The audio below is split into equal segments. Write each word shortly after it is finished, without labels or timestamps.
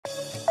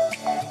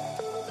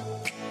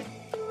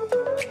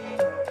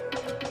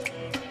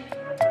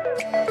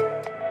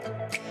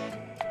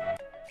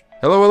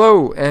Hello,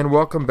 hello, and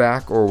welcome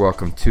back, or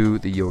welcome to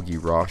the Yogi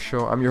Roth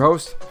Show. I'm your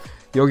host,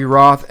 Yogi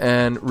Roth,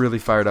 and really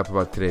fired up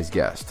about today's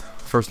guest.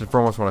 First and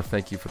foremost, I want to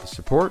thank you for the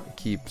support.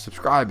 Keep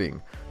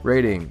subscribing,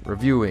 rating,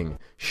 reviewing,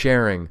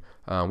 sharing.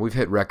 We've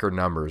hit record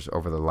numbers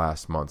over the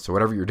last month, so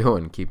whatever you're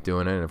doing, keep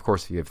doing it. And of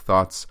course, if you have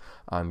thoughts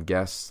on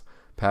guests,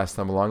 pass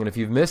them along. And if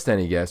you've missed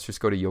any guests, just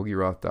go to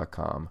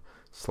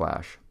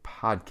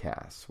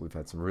yogiroth.com/podcasts. We've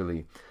had some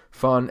really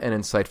fun and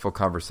insightful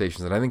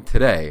conversations, and I think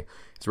today,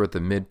 as we're at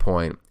the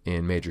midpoint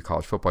in major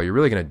college football, you're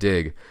really going to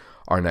dig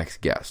our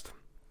next guest.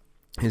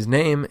 His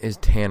name is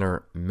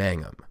Tanner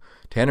Mangum.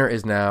 Tanner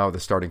is now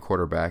the starting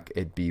quarterback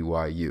at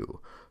BYU,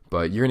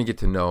 but you're going to get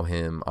to know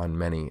him on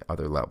many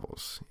other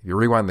levels. If you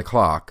rewind the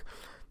clock,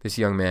 this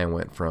young man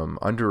went from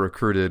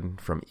under-recruited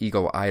from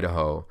Eagle,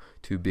 Idaho,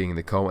 to being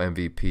the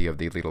co-MVP of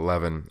the Elite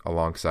 11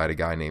 alongside a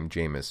guy named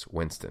Jameis,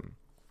 Winston.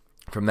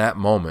 From that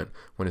moment,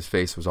 when his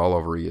face was all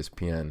over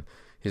ESPN,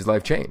 his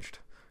life changed.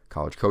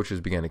 College coaches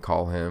began to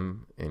call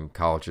him in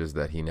colleges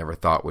that he never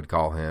thought would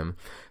call him,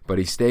 but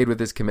he stayed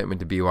with his commitment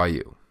to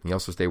BYU. He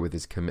also stayed with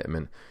his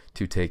commitment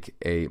to take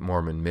a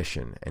Mormon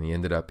mission, and he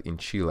ended up in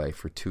Chile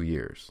for 2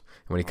 years.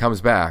 And when he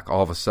comes back,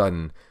 all of a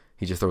sudden,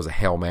 he just throws a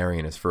Hail Mary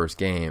in his first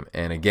game,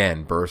 and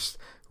again, bursts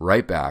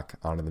right back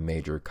onto the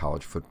major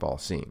college football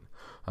scene.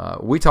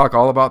 We talk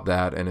all about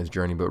that and his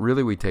journey, but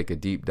really we take a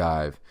deep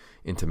dive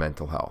into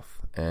mental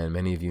health. And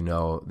many of you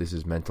know this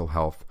is Mental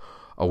Health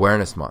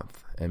Awareness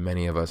Month. And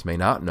many of us may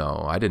not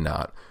know, I did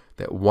not,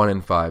 that 1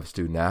 in 5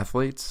 student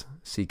athletes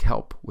seek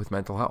help with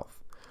mental health.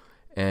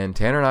 And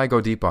Tanner and I go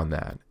deep on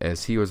that,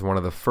 as he was one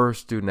of the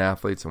first student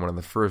athletes and one of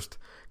the first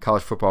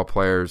college football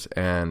players,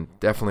 and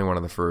definitely one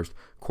of the first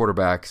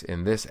quarterbacks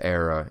in this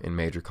era in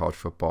major college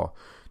football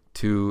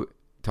to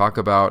talk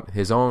about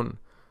his own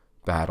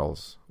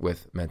battles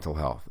with mental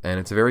health. And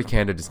it's a very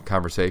candid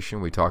conversation.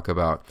 We talk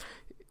about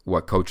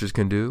what coaches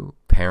can do,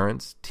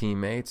 parents,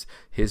 teammates,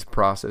 his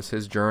process,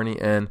 his journey,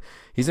 and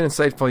he's an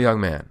insightful young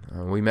man.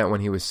 We met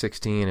when he was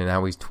 16, and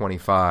now he's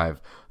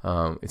 25.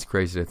 It's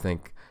crazy to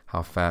think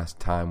how fast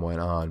time went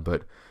on,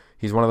 but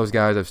he's one of those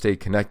guys I've stayed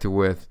connected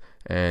with,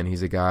 and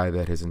he's a guy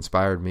that has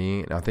inspired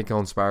me, and I think he'll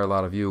inspire a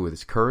lot of you with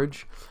his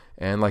courage.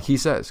 And like he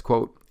says,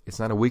 quote, "It's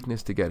not a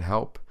weakness to get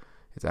help.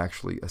 It's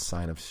actually a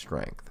sign of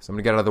strength." So I'm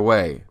going to get out of the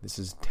way. This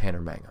is Tanner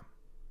Mangum.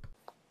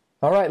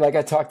 All right, like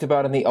I talked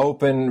about in the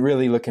open,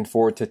 really looking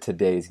forward to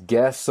today's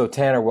guest. So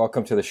Tanner,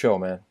 welcome to the show,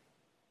 man.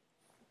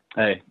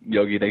 Hey,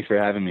 Yogi, thanks for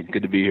having me.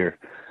 Good to be here.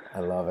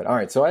 I love it. All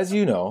right, so as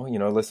you know,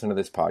 listen to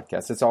this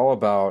podcast. It's all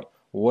about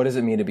what does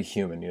it mean to be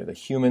human, the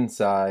human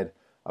side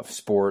of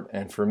sport.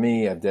 And for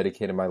me, I've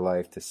dedicated my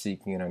life to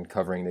seeking and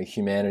uncovering the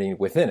humanity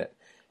within it.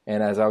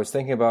 And as I was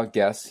thinking about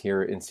guests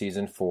here in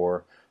season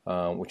 4,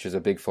 which is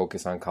a big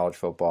focus on college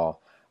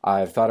football,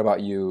 I've thought about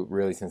you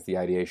really since the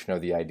ideation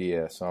of the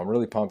idea. So I'm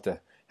really pumped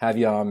to have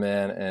you on,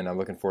 man, and I'm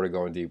looking forward to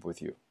going deep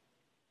with you.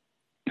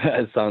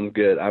 That sounds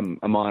good. I'm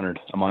honored.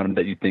 I'm honored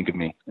that you think of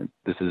me. I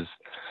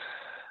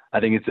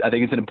think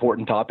it's an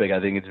important topic. I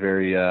think it's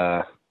very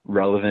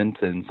relevant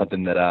and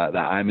something that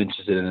I'm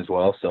interested in as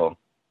well. So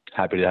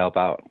happy to help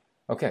out.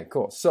 Okay,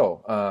 cool.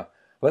 So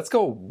let's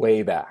go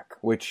way back,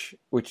 which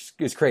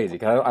is crazy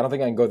because I don't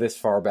think I can go this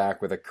far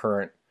back with a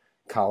current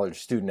college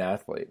student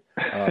athlete.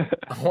 I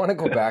want to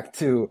go back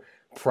to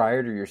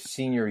prior to your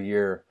senior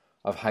year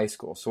of high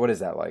school. So what is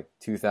that, like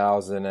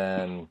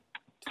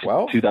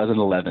 2012?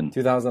 2011.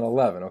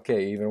 2011.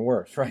 Okay, even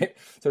worse, right?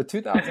 So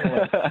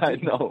 2011. I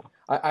know.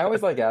 I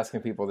always like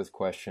asking people this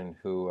question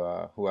who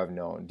I've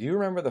known. Do you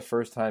remember the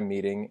first time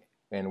meeting,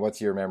 and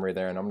what's your memory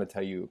there? And I'm going to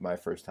tell you my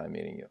first time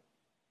meeting you.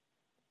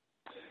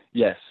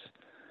 Yes.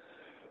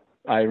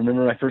 I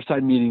remember my first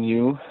time meeting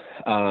you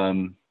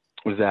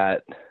was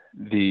at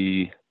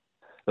the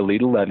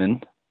Elite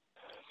 11.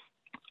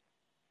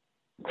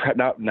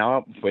 Now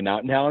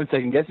I'm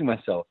second guessing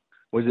myself.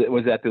 Was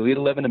it at the Elite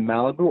 11 in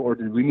Malibu, or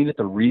did we meet at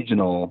the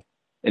regional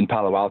in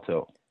Palo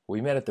Alto?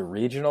 We met at the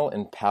regional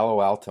in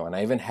Palo Alto, and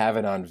I even have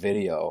it on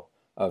video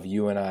of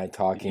you and I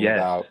talking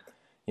about,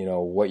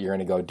 what you're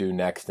going to go do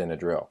next in a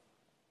drill.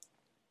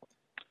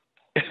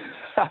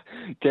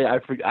 Okay,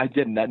 I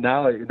didn't.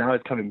 Now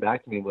it's coming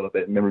back to me a little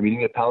bit. I remember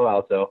meeting at Palo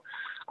Alto,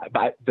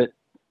 but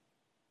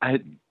I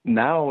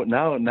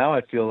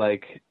feel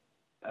like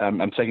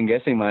I'm second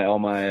guessing all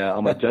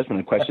my judgment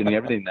and questioning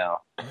everything now.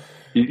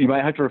 You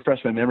might have to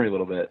refresh my memory a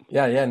little bit.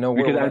 Yeah, no.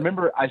 Because I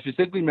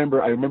specifically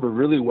remember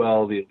really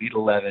well the Elite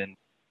 11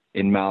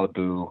 in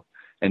Malibu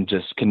and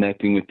just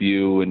connecting with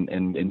you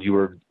and you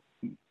were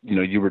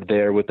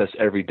there with us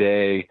every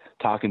day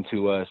talking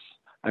to us.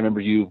 I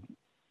remember you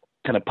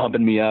kind of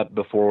pumping me up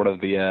before one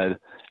of the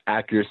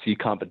accuracy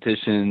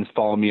competitions,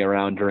 following me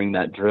around during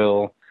that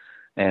drill.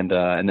 And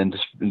then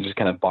just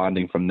kind of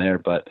bonding from there.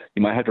 But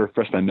you might have to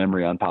refresh my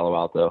memory on Palo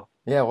Alto.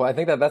 Yeah, well, I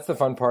think that's the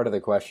fun part of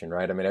the question,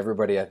 right? I mean,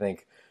 everybody, I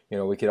think,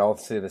 we could all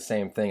say the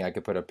same thing. I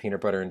could put a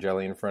peanut butter and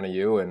jelly in front of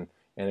you, and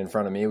in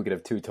front of me, we could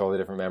have 2 totally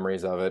different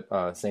memories of it.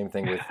 Same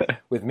thing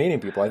with meeting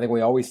people. I think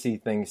we always see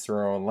things through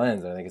our own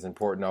lens, and I think it's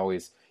important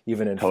always,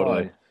 even in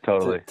fun,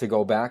 Totally. to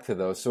go back to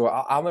those. So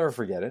I'll never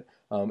forget it.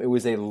 It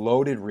was a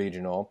loaded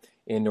regional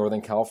in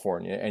Northern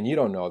California, and you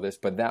don't know this,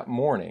 but that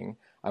morning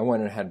I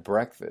went and had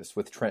breakfast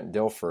with Trent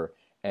Dilfer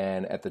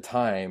and, at the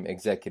time,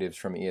 executives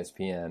from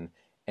ESPN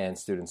and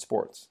Student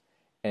Sports.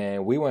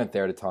 And we went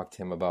there to talk to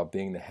him about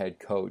being the head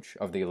coach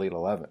of the Elite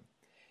 11.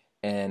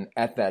 And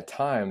at that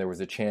time, there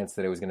was a chance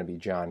that it was going to be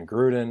John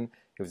Gruden.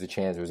 There was a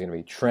chance it was going to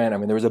be Trent. I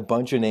mean, there was a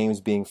bunch of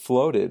names being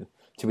floated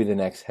to be the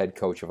next head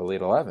coach of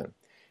Elite 11.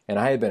 And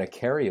I had been a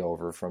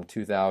carryover from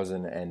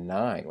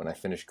 2009 when I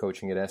finished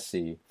coaching at SC.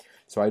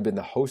 So I'd been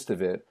the host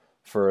of it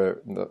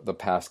for the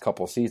past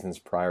couple seasons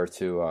prior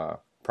to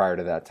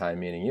that time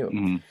meeting you.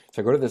 Mm-hmm.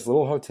 So I go to this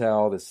little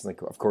hotel, this,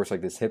 like, of course,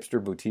 like this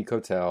hipster boutique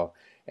hotel,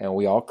 and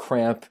we all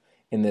cramp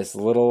in this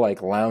little, like,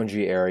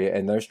 loungy area,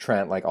 and there's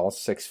Trent, like, all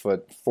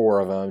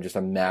 6'4" of him, just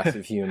a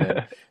massive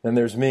human. Then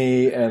there's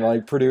me and,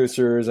 like,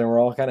 producers, and we're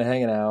all kind of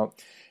hanging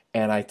out.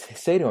 And I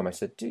say to him, I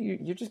said, dude,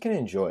 you're just going to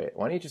enjoy it.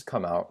 Why don't you just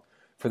come out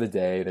for the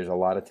day? There's a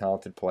lot of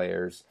talented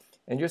players,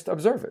 and just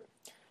observe it.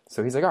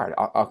 So he's like, all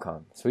right, I'll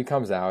come. So he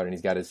comes out, and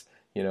he's got his,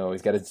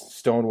 he's got his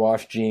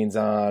stonewashed jeans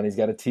on, he's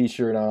got a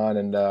T-shirt on,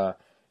 and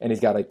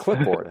he's got a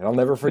clipboard. And I'll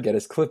never forget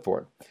his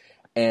clipboard.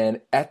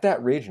 And at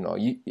that regional,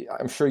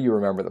 I'm sure you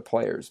remember the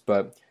players,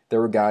 but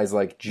there were guys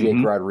like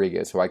Jake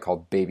Rodriguez, who I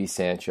called Baby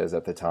Sanchez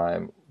at the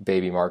time,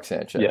 Baby Mark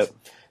Sanchez. Yep.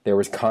 There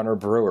was Connor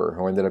Brewer,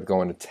 who ended up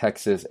going to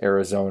Texas,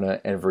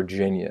 Arizona, and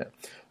Virginia.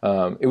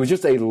 It was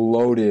just a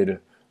loaded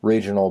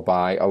regional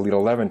by Elite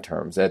 11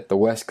 terms. At the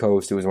West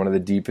Coast, it was one of the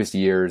deepest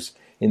years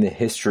in the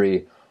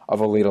history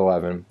of Elite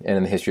 11 and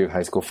in the history of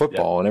high school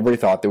football. Yep. And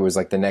everybody thought there was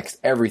like the next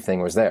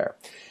everything was there.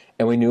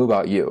 And we knew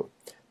about you.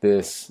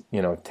 This,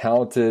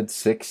 talented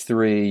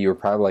 6'3", you were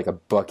probably like a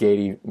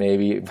 $180,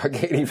 maybe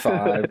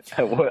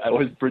 $185. I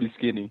was pretty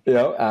skinny.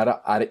 Out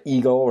of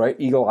Eagle, right?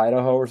 Eagle,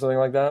 Idaho, or something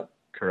like that.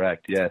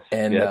 Correct. Yes.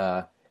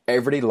 And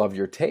everybody loved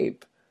your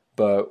tape,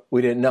 but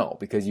we didn't know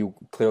because you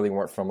clearly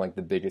weren't from like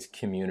the biggest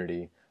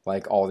community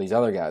like all these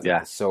other guys,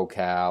 like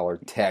SoCal or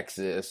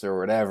Texas or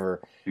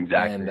whatever.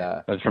 Exactly. And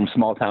I was from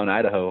small town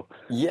Idaho.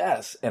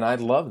 Yes, and I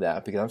love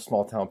that because I'm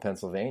small town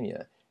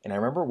Pennsylvania. And I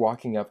remember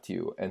walking up to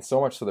you, and so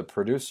much so the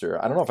producer,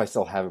 I don't know if I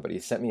still have it, but he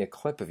sent me a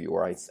clip of you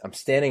where I'm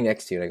standing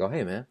next to you, and I go,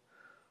 hey, man,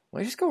 why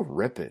don't you just go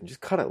rip it and just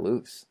cut it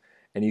loose?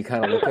 And you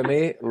kind of look at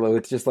me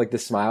with just like the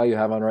smile you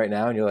have on right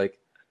now, and you're like,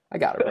 I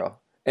got it, bro.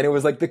 And it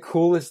was like the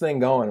coolest thing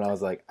going, and I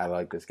was like, I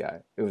like this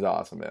guy. It was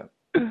awesome,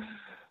 man.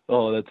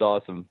 Oh, that's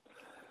awesome.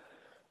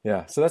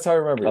 Yeah, so that's how I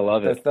remember. I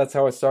love it. That's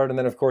how it started. And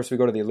then, of course, we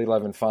go to the Elite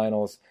 11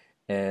 finals,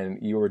 and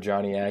you were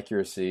Johnny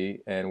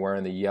Accuracy and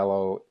wearing the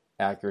yellow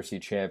Accuracy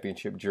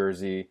Championship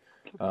jersey,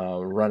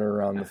 running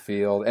around the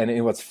field.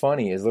 And what's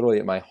funny is literally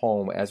at my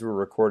home, as we're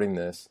recording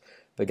this,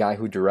 the guy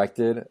who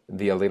directed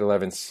the Elite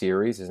 11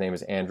 series, his name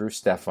is Andrew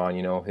Stefan,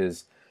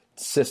 his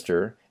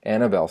sister,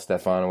 Annabelle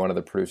Stefan, one of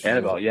the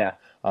producers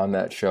on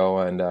that show,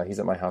 and he's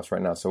at my house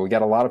right now. So we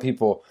got a lot of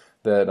people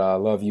that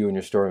love you and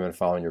your story and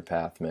following your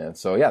path, man.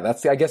 So yeah,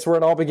 that's I guess where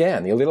it all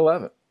began, the Elite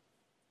 11.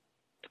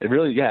 It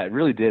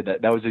really did.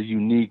 That was a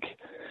unique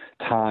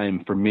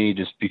time for me,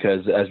 just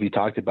because, as we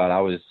talked about,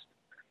 I was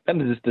kind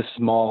of just this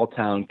small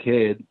town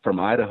kid from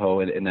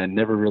Idaho, and I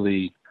never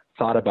really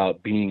thought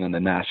about being on the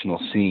national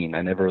scene.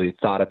 I never really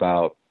thought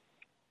about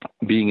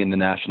being in the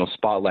national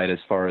spotlight as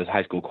far as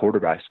high school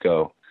quarterbacks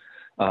go.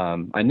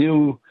 I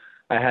knew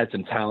I had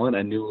some talent.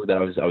 I knew that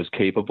I was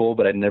capable,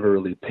 but I never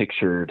really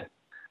pictured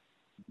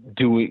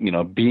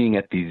being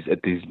at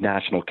these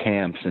national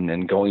camps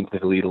and going to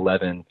the Elite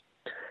 11.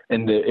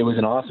 And it was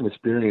an awesome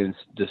experience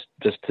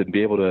just to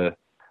be able to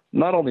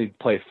not only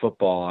play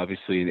football,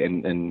 obviously,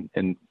 and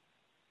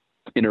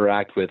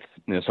interact with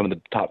some of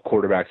the top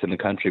quarterbacks in the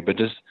country, but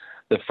just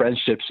the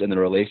friendships and the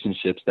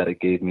relationships that it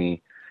gave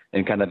me,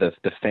 and kind of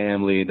the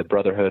family, the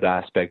brotherhood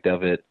aspect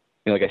of it.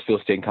 Like, I still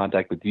stay in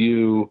contact with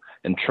you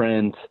and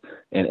Trent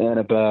and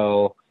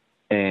Annabelle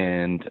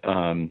and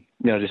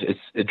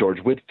it's George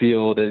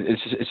Whitfield.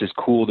 It's just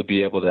cool to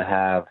be able to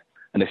have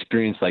an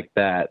experience like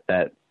that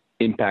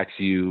impacts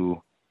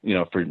you,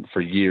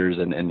 for years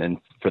and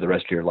for the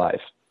rest of your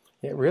life.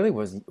 It really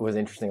was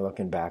interesting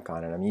looking back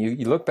on it. I mean,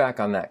 you look back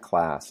on that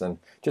class, and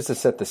just to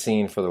set the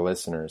scene for the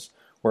listeners,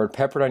 we're at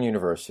Pepperdine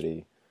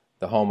University,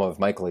 the home of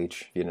Mike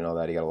Leach. If you didn't know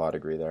that, he got a law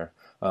degree there.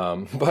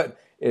 But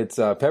it's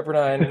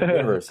Pepperdine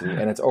University,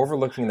 and it's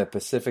overlooking the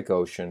Pacific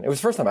Ocean. It was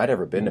the first time I'd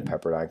ever been to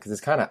Pepperdine because it's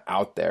kind of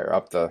out there,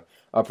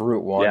 up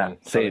Route 1 in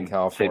Southern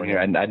California. Same here.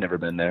 I'd never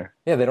been there.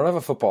 Yeah, they don't have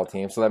a football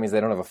team, so that means they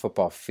don't have a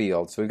football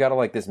field. So we've got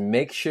like this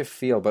makeshift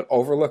field, but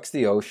overlooks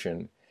the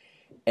ocean,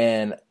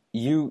 and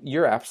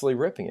you're absolutely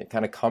ripping it,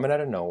 kind of coming out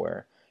of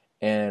nowhere.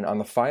 And on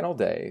the final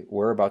day,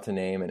 we're about to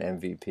name an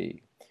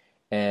MVP.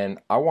 And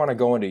I want to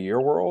go into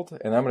your world,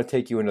 and I'm going to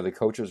take you into the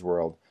coach's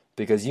world,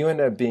 because you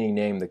end up being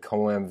named the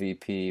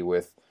co-MVP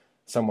with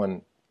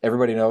someone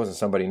everybody knows and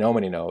somebody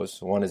nobody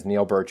knows. One is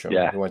Neal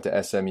Burcham, who went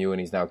to SMU and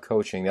he's now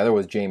coaching. The other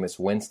was Jameis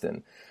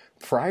Winston.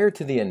 Prior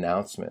to the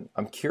announcement,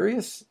 I'm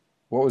curious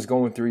what was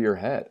going through your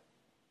head.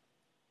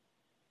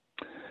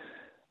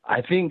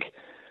 I think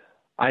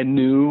I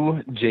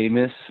knew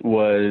Jameis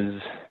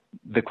was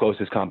the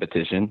closest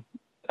competition.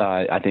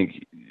 I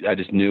think I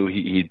just knew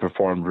he'd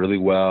performed really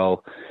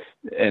well,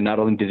 and not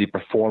only did he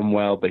perform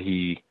well, but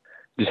he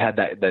just had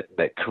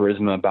that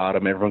charisma about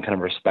him. Everyone kind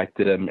of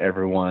respected him.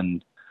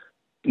 Everyone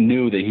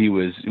knew that he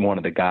was one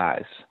of the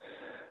guys.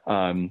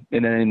 And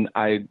then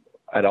I'd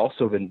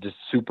also been just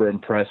super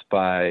impressed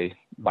by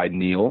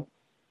Neal,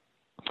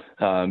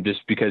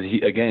 just because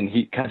he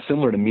kind of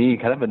similar to me,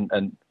 kind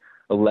of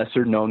a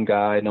lesser known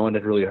guy. No one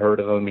had really heard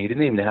of him. He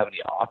didn't even have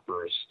any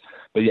offers,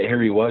 but yet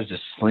here he was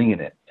just slinging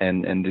it.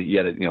 And he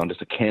had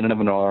just a cannon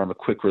of an arm, a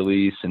quick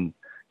release, and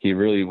he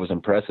really was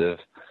impressive.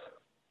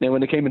 And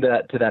when it came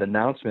to that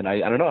announcement, I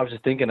don't know. I was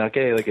just thinking,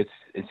 okay, like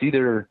it's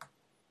either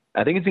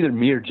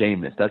me or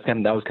Jameis. That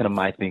was kind of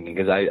my thinking,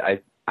 because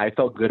I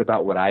felt good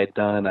about what I had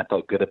done. I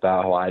felt good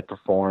about how I had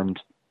performed,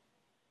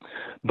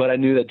 but I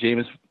knew that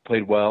Jameis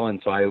played well, and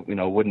so I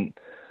wouldn't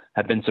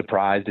have been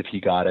surprised if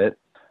he got it.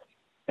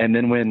 And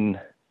then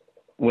when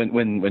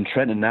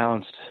Trent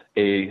announced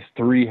a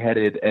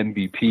 3-headed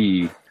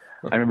MVP,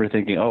 I remember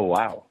thinking, oh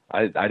wow,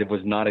 I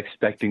was not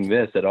expecting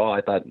this at all.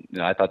 I thought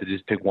to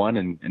just pick one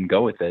and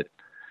go with it.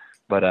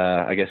 But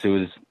I guess it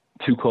was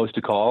too close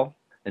to call,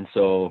 and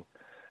so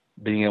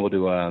being able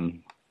to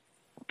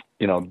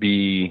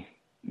be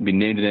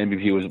named an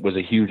MVP was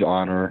a huge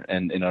honor,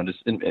 and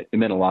it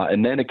meant a lot.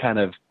 And then it kind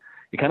of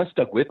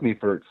stuck with me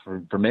for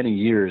many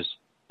years.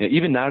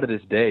 Even now to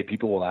this day,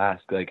 people will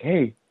ask, like,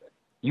 "Hey,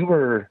 you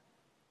were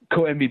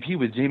co-MVP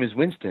with Jameis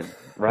Winston,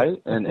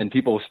 right?" And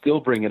people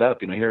still bring it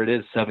up. Here it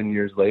is 7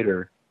 years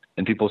later,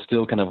 and people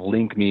still kind of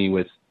link me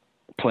with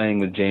playing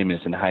with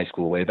Jameis in high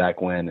school way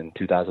back when in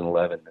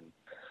 2011.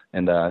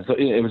 And so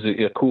it was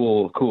a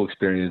cool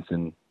experience,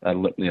 and I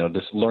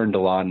just learned a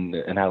lot and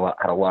had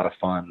a lot of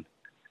fun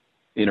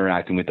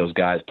interacting with those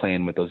guys,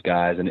 playing with those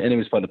guys, and it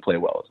was fun to play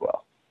well as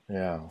well.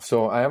 Yeah.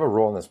 So I have a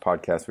rule in this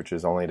podcast, which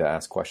is only to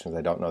ask questions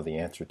I don't know the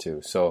answer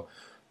to. So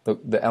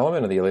the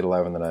element of the Elite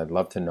 11 that I'd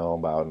love to know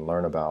about and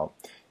learn about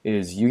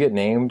is you get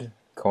named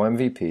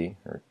co-MVP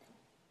or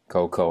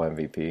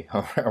co-MVP,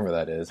 however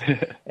that is,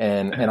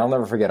 and I'll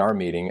never forget our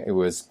meeting. It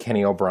was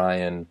Kenny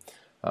O'Brien,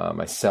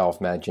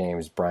 myself, Matt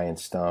James, Brian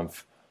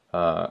Stumpf.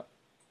 I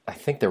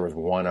think there was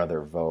one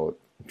other vote.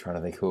 I'm trying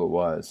to think who it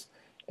was.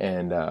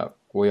 And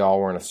we all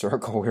were in a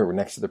circle. We were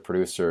next to the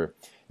producer.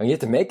 And you have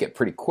to make it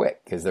pretty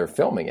quick because they're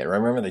filming it.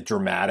 Remember the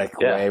dramatic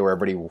way where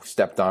everybody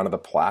stepped onto the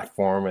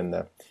platform and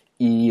the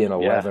E and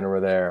 11 were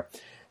there.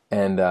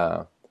 And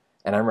I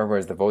remember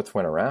as the votes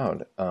went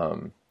around,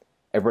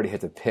 everybody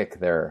had to pick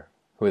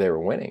who they were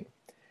winning.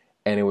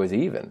 And it was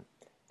even.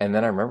 And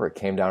then I remember it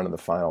came down to the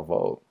final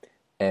vote.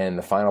 And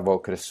the final vote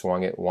could have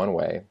swung it one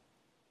way,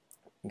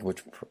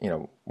 which,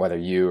 whether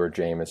you or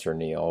Jameis or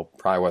Neal,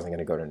 probably wasn't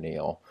going to go to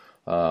Neal.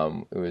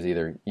 It was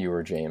either you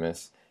or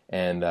Jameis.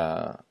 And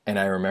I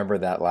remember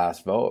that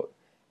last vote.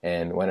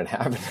 And when it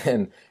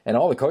happened, and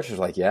all the coaches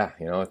were like, yeah,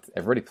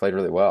 everybody played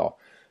really well.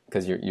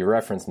 Because you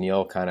referenced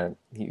Neal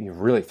he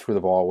really threw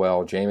the ball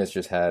well. Jameis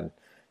just had,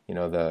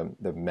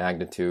 the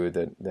magnitude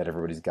that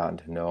everybody's gotten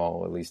to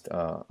know, at least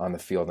on the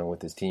field and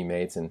with his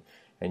teammates. And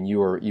you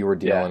were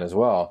dealing as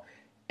well.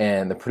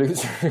 And the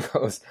producer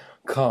goes,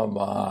 "Come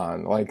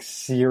on, like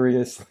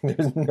seriously,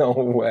 there's no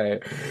way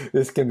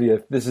this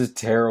is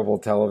terrible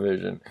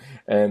television."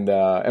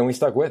 And we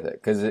stuck with it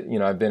because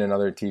I've been in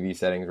other TV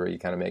settings where you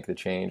kind of make the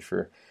change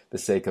for the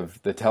sake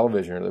of the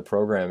television or the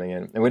programming,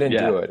 and we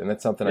didn't do it. And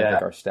that's something I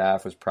think our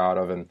staff was proud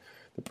of, and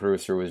the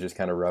producer was just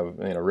kind of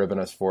ribbing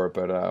us for it.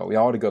 But we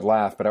all had a good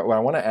laugh. But what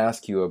I want to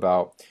ask you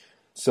about.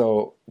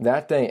 So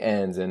that day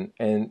ends, and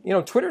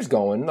Twitter's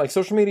going. Like,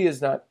 social media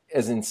is not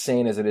as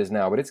insane as it is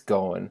now, but it's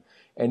going.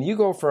 And you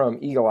go from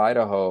Eagle,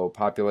 Idaho,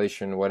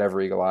 population, whatever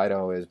Eagle,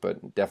 Idaho is,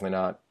 but definitely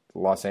not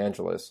Los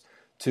Angeles,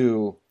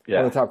 to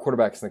one of the top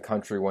quarterbacks in the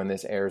country when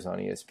this airs on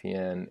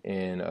ESPN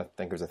in, I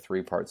think it was a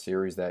 3-part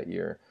series that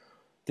year.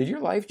 Did your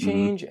life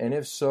change? Mm-hmm. And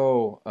if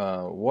so,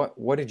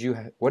 what did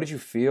you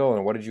feel,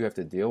 and what did you have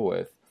to deal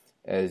with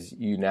as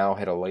you now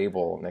had a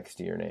label next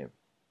to your name?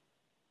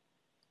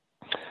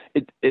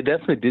 It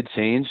definitely did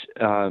change.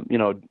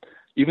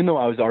 Even though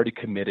I was already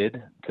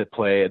committed to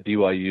play at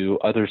BYU,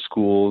 other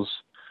schools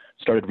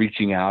started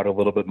reaching out a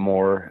little bit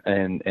more,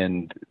 and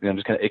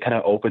it kind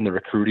of opened the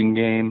recruiting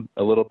game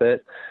a little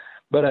bit.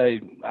 But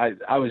I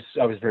was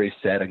very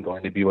set on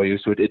going to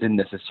BYU, so it didn't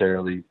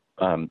necessarily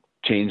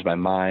change my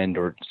mind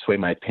or sway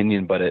my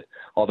opinion. But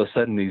all of a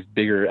sudden, these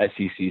bigger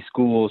SEC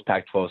schools,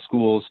 Pac-12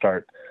 schools,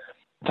 start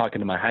talking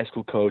to my high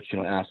school coach,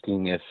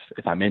 asking if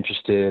I'm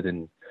interested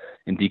in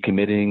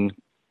decommitting.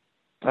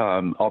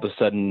 All of a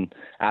sudden,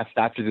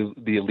 after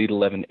the Elite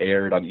 11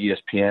 aired on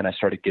ESPN, I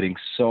started getting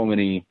so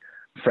many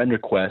friend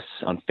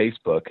requests on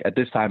Facebook. At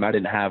this time, I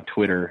didn't have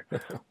Twitter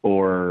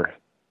or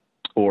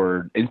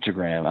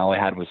Instagram. All I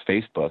had was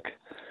Facebook,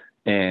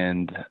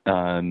 and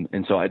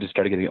so I just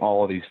started getting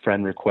all of these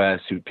friend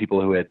requests to people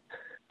who had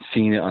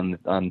seen it on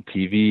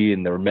TV,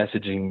 and they were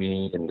messaging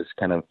me, and just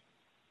kind of,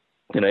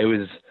 it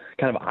was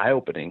kind of eye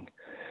opening.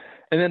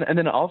 And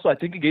then also, I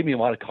think it gave me a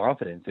lot of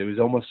confidence. It was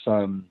almost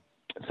some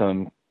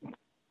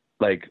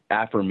like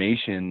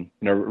affirmation,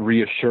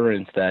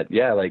 reassurance that,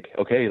 yeah, like,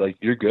 okay, like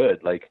you're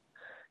good. Like,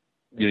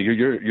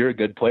 you're a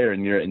good player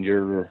and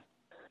you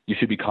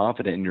should be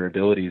confident in your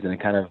abilities. And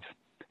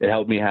it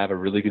helped me have a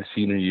really good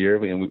senior year.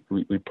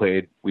 We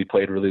played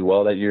really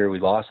well that year. We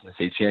lost in the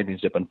state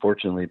championship,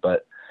 unfortunately,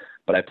 but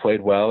I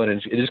played well, and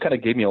it just kind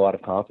of gave me a lot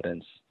of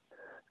confidence,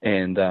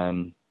 and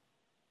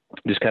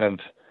just kind of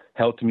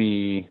helped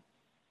me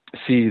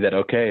see that,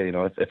 okay,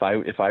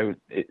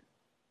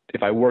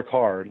 if I work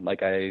hard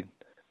like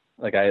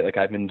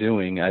I've been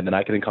doing, then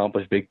I can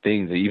accomplish big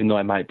things. Even though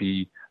I might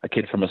be a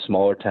kid from a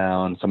smaller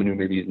town, someone who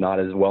maybe is not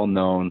as well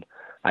known,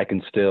 I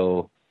can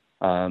still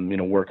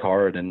work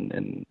hard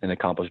and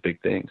accomplish big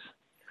things.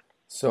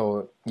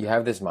 So you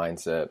have this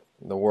mindset.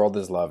 The world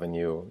is loving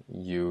you.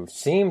 You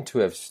seem to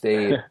have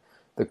stayed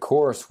the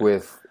course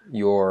with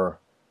your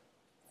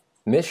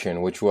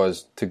mission, which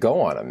was to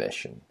go on a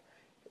mission.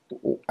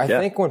 I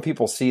think when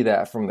people see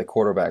that from the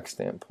quarterback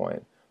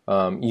standpoint,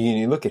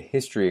 you look at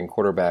history and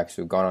quarterbacks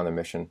who've gone on the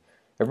mission,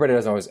 everybody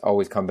doesn't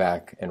always come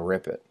back and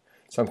rip it.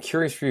 So I'm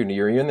curious for you.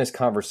 You're in this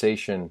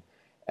conversation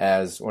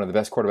as one of the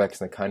best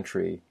quarterbacks in the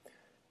country.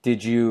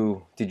 Did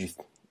you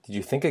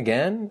think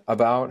again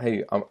about,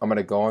 hey, I'm going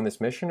to go on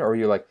this mission? Or were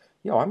you like,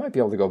 I might be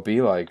able to go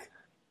be like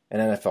an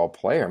NFL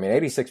player? I mean,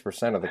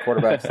 86% of the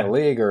quarterbacks in the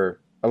league are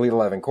Elite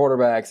 11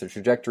 quarterbacks. Their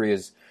trajectory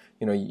is,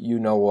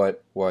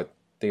 what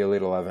the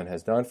Elite 11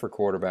 has done for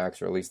quarterbacks,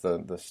 or at least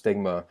the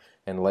stigma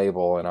and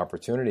label and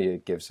opportunity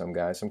it gives some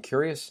guys. So I'm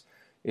curious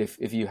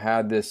if you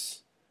had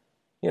this,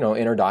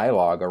 inner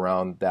dialogue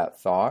around that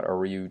thought, or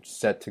were you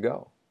set to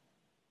go?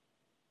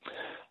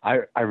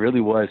 I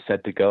really was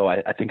set to go.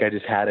 I think I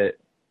just had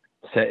it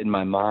set in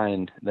my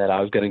mind that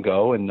I was going to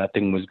go and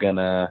nothing was going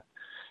to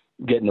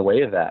get in the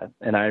way of that.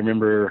 And I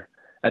remember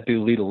at the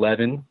Elite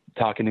 11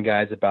 talking to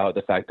guys about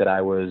the fact that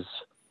I was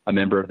a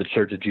member of the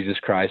Church of Jesus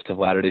Christ of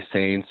Latter-day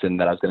Saints and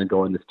that I was going to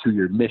go on this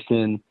 2-year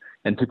mission,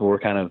 and people were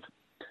kind of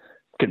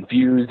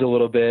confused a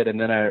little bit. And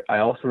then I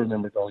also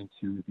remember going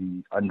to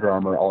the Under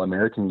Armour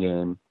All-American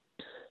game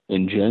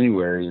in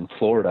January in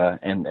Florida,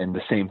 and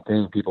the same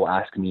thing, people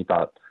asking me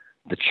about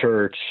the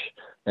church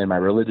and my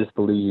religious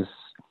beliefs,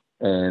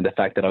 and the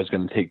fact that I was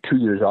going to take 2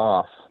 years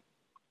off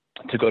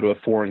to go to a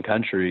foreign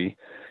country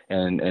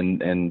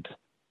and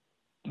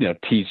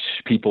teach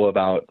people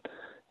about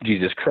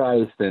Jesus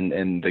Christ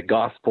and the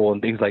gospel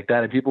and things like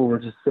that. And people were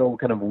just so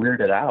kind of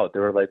weirded out. They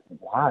were like,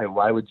 why?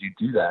 Why would you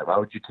do that? Why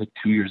would you take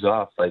 2 years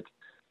off? Like,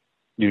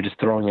 you're just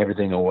throwing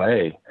everything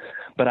away.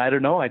 But I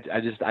don't know. I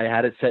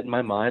had it set in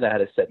my mind. I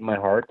had it set in my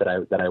heart that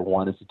I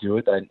wanted to do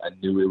it. I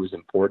knew it was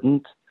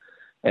important,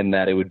 and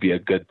that it would be a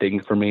good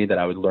thing for me, that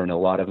I would learn a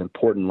lot of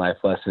important life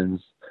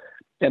lessons.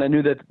 And I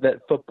knew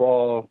that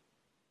football,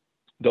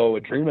 though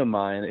a dream of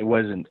mine, it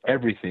wasn't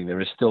everything. There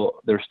were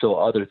still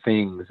other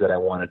things that I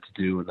wanted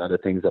to do and other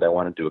things that I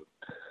wanted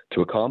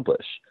to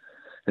accomplish.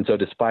 And so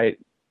despite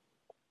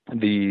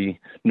the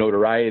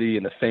notoriety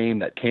and the fame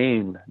that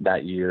came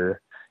that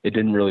year, it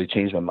didn't really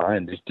change my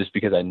mind, just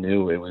because I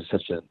knew it was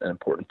such an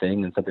important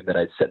thing and something that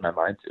I'd set my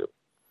mind to.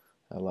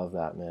 I love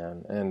that,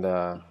 man. And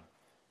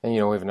we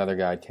have another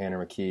guy, Tanner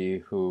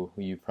Mangum, who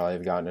you probably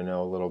have gotten to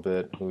know a little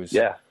bit, who's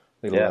Elite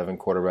 11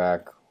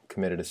 quarterback,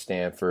 committed to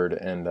Stanford,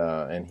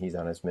 and he's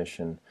on his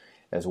mission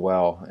as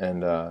well.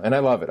 And I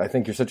love it. I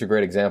think you're such a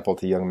great example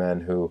to young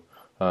men who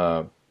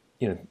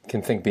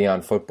can think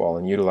beyond football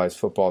and utilize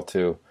football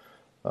to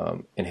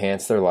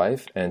enhance their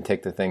life and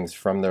take the things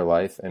from their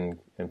life and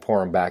pour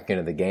them back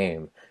into the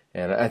game.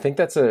 And I think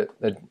that's a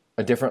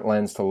different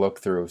lens to look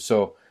through.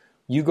 So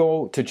you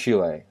go to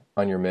Chile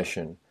on your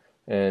mission.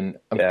 And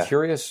I'm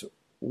curious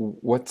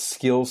what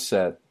skill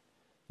set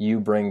you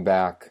bring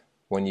back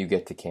when you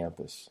get to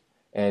campus.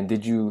 And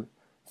did you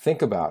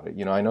think about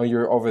it? I know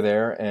you're over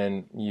there,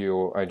 and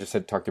I just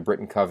had talked to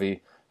Britton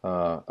Covey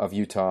of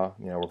Utah.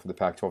 Work for the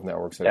Pac-12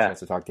 Network, so I had a chance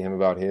to talk to him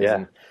about his.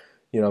 Yeah.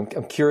 And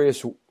I'm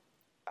curious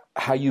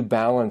how you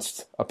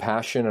balanced a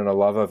passion and a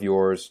love of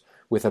yours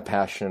with a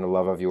passion and a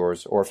love of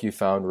yours, or if you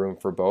found room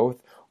for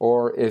both,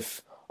 or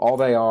if all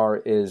they are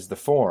is the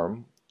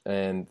form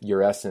and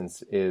your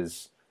essence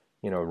is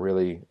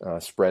really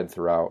spread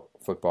throughout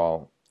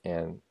football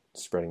and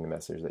spreading the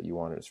message that you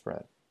wanted to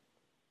spread.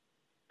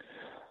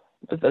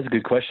 That's a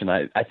good question.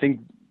 I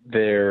think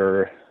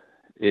there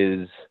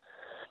is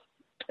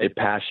a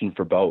passion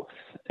for both,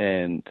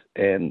 and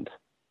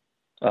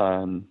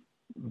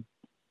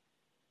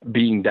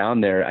being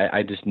down there,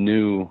 I just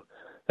knew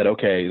that,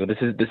 okay,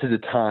 this is a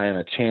time,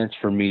 a chance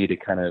for me to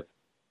kind of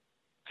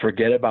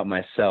forget about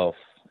myself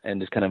and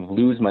just kind of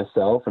lose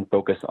myself and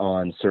focus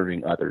on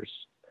serving others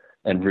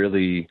and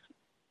really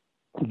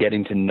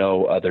getting to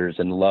know others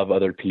and love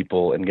other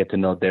people and get to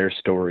know their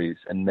stories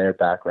and their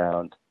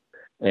background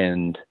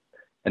and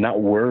not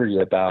worry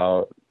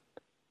about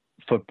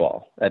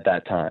football at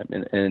that time.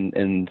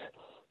 And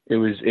it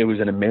was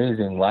an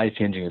amazing,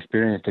 life-changing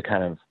experience to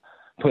kind of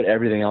put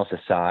everything else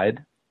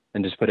aside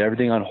and just put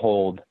everything on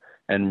hold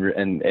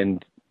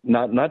and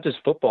not just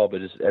football, but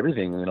just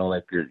everything,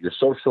 like your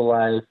social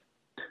life,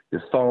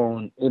 your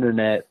phone,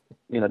 internet,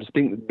 just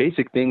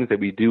basic things that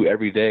we do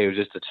every day. It was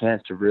just a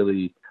chance to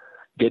really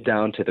get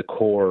down to the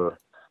core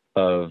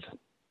of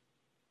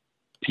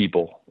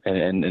people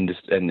and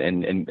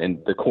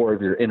the core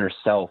of your inner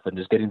self, and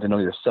just getting to know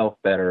yourself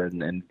better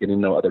and getting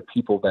to know other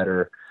people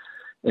better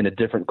in a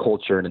different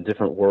culture and a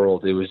different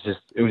world. It was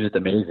just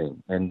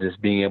amazing. And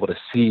just being able to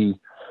see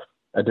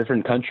a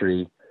different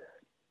country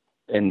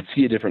and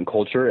see a different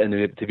culture, and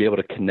to be able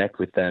to connect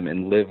with them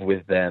and live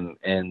with them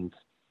and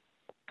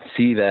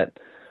see that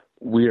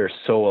we are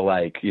so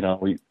alike.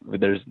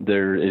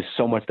 There is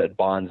so much that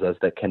bonds us,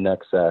 that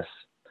connects us,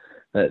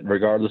 that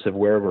regardless of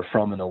where we're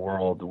from in the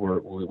world,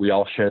 we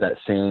all share that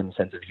same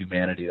sense of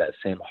humanity, that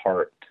same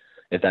heart,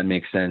 if that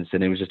makes sense.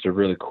 And it was just a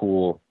really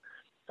cool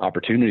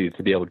opportunity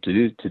to be able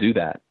to do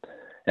that.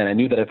 And I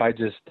knew that if I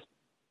just,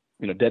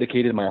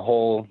 dedicated my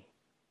whole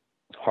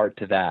heart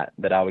to that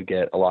I would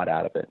get a lot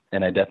out of it.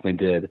 And I definitely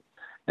did.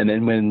 And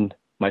then when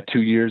my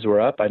 2 years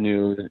were up, I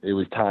knew it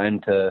was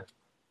time to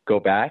go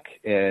back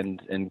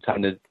and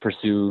time to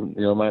pursue,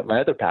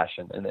 my other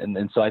passion.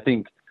 And so I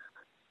think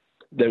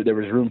there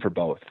was room for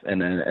both.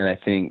 And I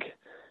think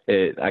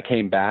I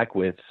came back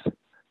with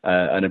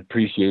an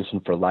appreciation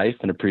for life,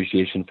 an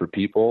appreciation for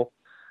people,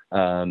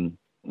 an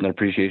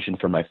appreciation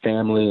for my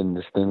family and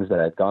the things that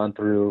I'd gone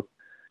through.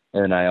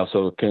 And I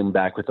also came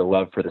back with a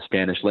love for the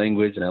Spanish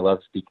language, and I love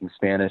speaking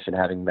Spanish and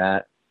having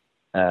that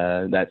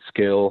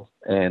skill.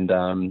 And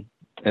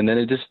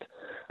then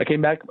I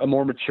came back a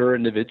more mature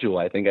individual.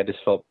 I think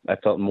I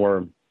felt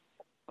more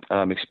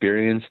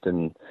experienced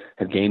and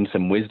had gained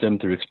some wisdom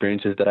through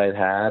experiences that I'd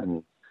had,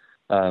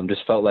 and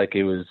just felt like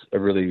it was a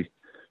really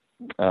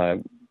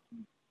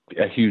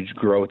a huge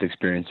growth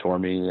experience for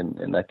me.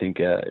 And I think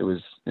it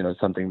was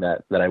something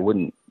that I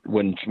wouldn't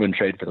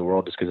trade for the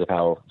world, just because of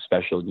how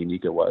special and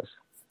unique it was.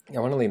 I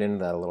want to lean into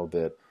that a little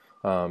bit.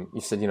 You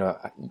said,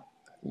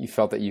 you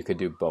felt that you could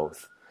do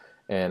both.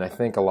 And I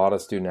think a lot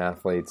of student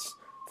athletes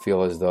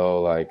feel as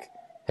though, like,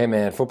 hey,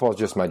 man, football is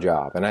just my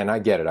job. And I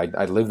get it.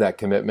 I live that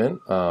commitment,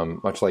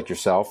 much like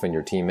yourself and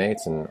your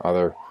teammates and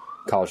other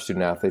college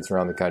student athletes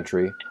around the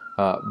country.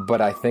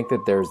 But I think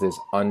that there's this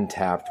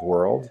untapped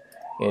world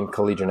in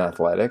collegiate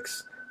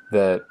athletics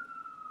that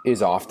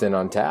is often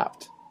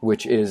untapped,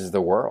 which is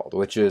the world,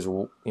 which is,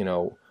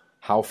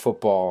 how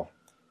football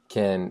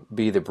can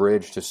be the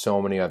bridge to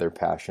so many other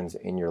passions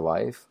in your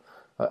life.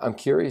 I'm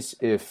curious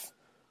if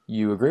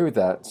you agree with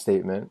that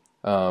statement,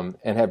 and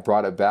have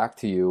brought it back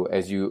to you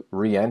as you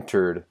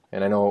re-entered.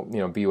 And I know,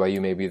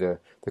 BYU, maybe the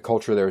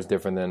culture there is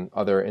different than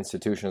other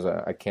institutions.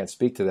 I can't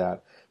speak to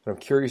that, but I'm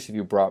curious if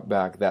you brought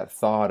back that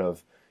thought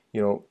of,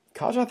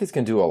 college athletes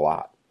can do a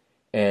lot.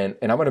 And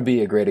I'm going to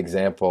be a great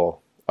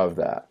example of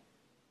that.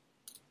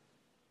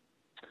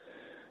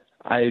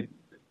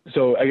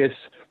 So I guess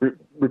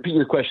repeat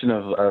your question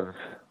of.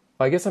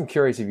 I guess I'm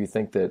curious if you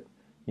think that,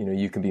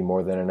 you can be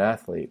more than an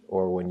athlete,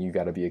 or when you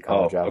got to be a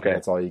college athlete,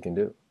 that's all you can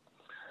do.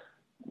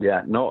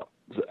 Yeah, no,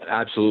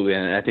 absolutely.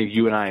 And I think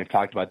you and I have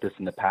talked about this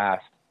in the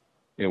past,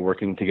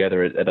 working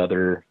together at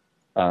other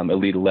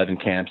Elite 11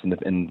 camps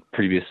in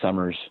previous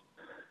summers.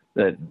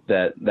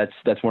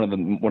 That's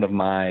one of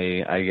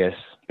my, I guess,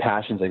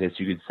 passions, I guess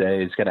you could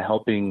say, is kind of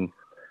helping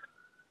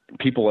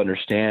people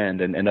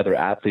understand and other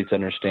athletes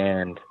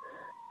understand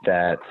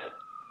that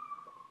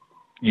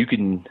you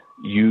can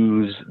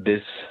use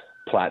this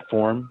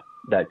platform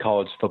that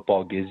college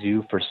football gives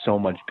you for so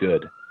much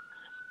good.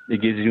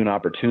 It gives you an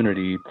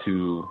opportunity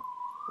to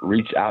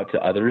reach out to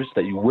others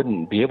that you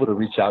wouldn't be able to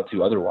reach out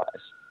to otherwise.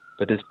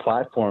 But this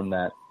platform,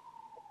 that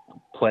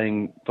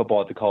playing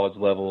football at the college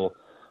level,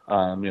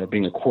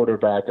 being a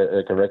quarterback,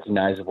 like a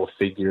recognizable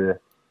figure,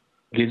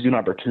 gives you an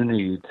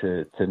opportunity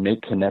to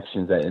make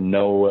connections that in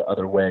no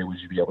other way would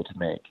you be able to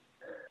make.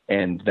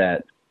 And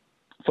that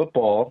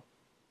football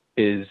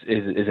is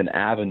an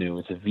avenue,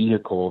 it's a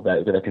vehicle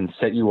that can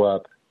set you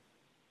up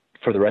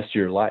for the rest of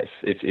your life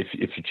if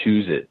you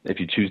choose it, if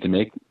you choose to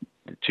make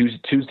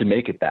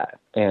it that.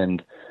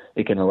 And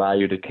it can allow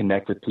you to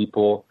connect with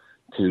people,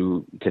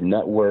 to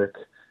network,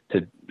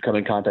 to come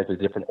in contact with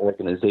different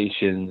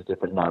organizations,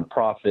 different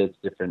nonprofits,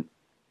 different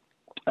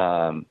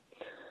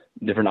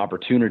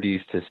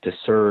opportunities to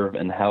serve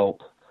and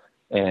help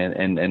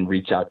and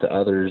reach out to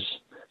others.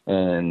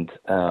 And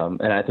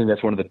I think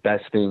that's one of the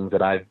best things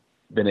that I've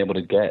been able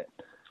to get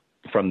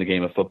from the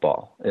game of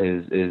football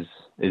is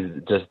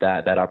just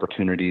that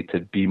opportunity to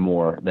be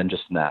more than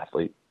just an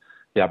athlete,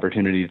 the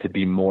opportunity to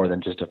be more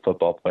than just a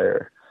football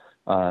player.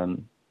 I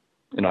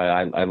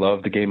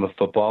love the game of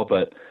football,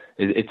 but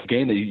it's a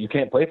game that you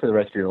can't play for the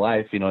rest of your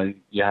life. You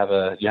have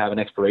an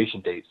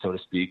expiration date, so to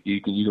speak. You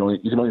can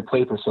only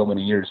play for so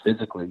many years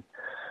physically,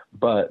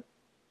 but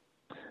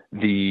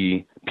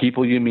the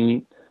people you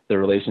meet, the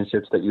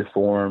relationships that you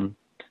form,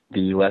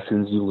 the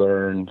lessons you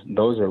learn,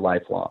 those are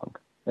lifelong.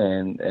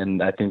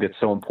 And I think it's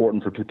so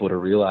important for people to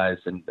realize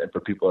and for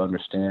people to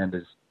understand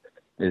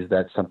is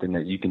that something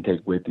that you can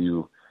take with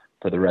you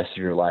for the rest of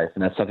your life.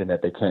 And that's something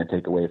that they can't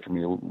take away from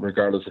you,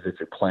 regardless of if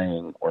you're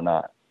playing or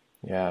not.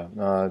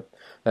 Yeah,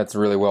 that's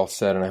really well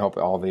said. And I hope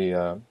all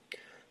the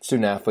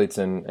student athletes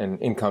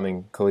and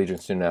incoming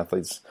collegiate student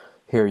athletes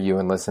hear you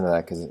and listen to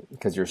that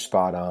because you're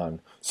spot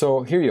on.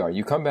 So here you are.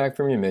 You come back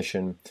from your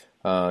mission.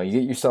 You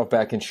get yourself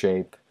back in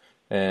shape.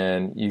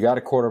 And you got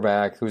a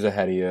quarterback who's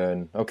ahead of you,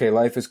 and okay,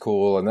 life is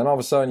cool. And then all of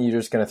a sudden, you're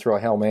just going to throw a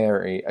Hail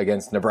Mary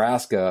against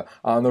Nebraska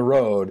on the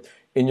road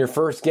in your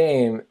first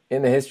game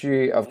in the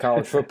history of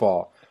college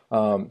football.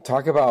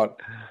 Talk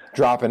about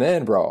dropping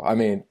in, bro. I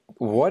mean,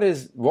 what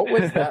was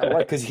that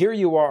like? Because here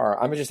you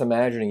are. I'm just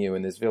imagining you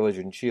in this village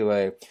in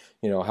Chile,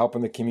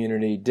 helping the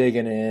community,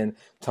 digging in,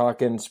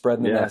 talking,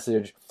 spreading the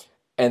message.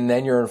 And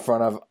then you're in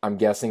front of, I'm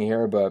guessing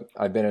here, but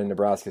I've been in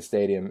Nebraska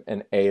Stadium,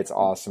 and A, it's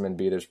awesome, and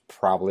B, there's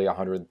probably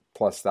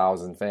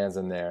 100,000+ fans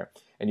in there,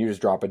 and you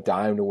just drop a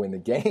dime to win the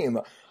game.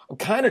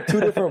 Kind of two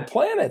different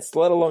planets,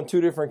 let alone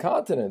two different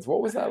continents.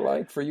 What was that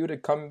like for you to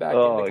come back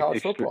into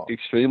college football?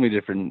 Extremely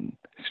different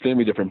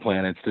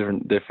planets, a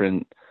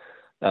different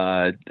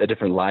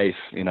life.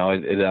 It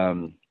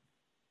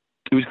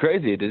was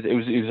crazy.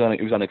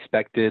 It was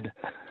unexpected.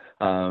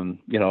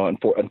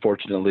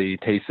 Unfortunately,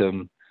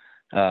 Taysom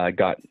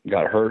got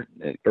hurt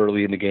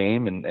early in the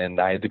game, and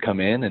I had to come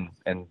in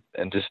and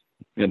just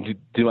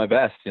do my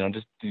best.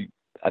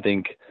 I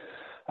think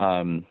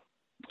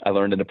I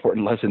learned an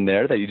important lesson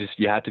there that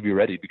you have to be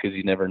ready, because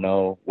you never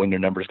know when your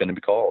number is going to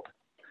be called.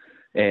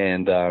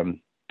 And that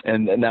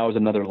was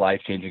another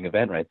life-changing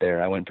event right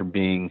there. I went from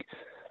being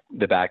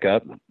the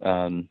backup,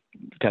 kind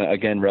of,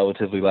 again,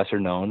 relatively lesser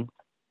known,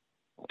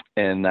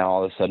 and now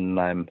all of a sudden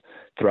I'm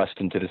thrust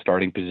into the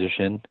starting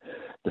position,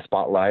 the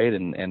spotlight,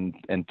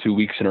 and 2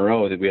 weeks in a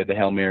row that we had the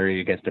Hail Mary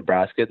against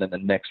Nebraska. Then the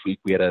next week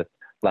we had a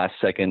last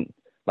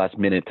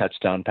minute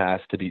touchdown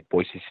pass to beat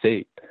Boise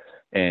State.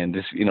 And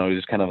just, it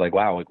was kind of like,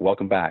 wow, like,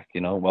 welcome back,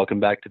 welcome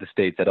back to the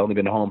States. I'd only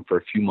been home for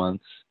a few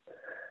months,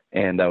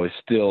 and I was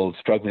still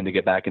struggling to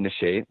get back into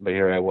shape, but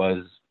here I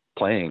was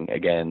playing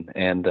again.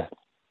 And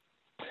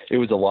it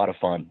was a lot of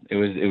fun. It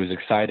was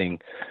exciting,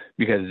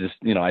 because just,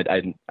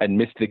 I'd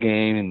missed the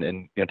game,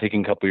 and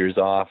taking a couple years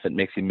off, it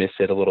makes you miss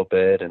it a little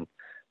bit. And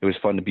it was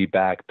fun to be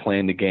back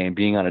playing the game,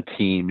 being on a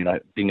team,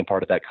 being a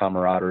part of that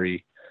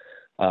camaraderie.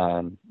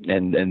 And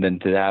then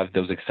to have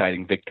those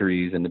exciting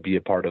victories and to be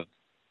a part of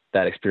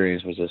that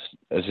experience was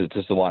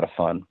just a lot of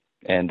fun.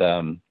 And,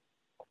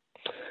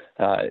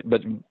 I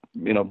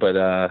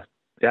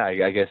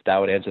guess that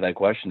would answer that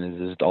question,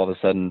 is all of a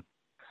sudden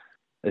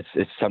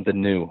it's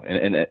something new.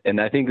 And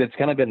I think that's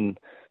kind of been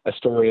a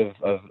story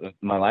of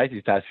my life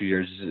these past few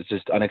years. It's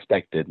just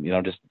unexpected,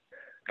 just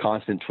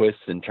constant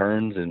twists and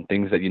turns and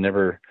things that you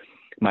never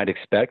might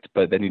expect,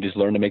 but then you just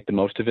learn to make the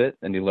most of it,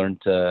 and you learn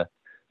to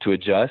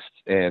adjust.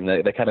 And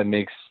that kind of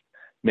makes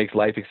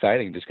life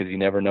exciting, just because you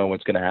never know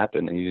what's going to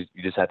happen, and you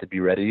just have to be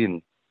ready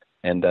and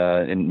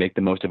make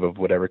the most of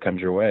whatever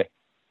comes your way.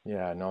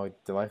 Yeah, no,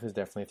 the life has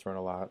definitely thrown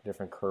a lot of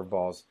different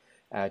curveballs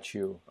at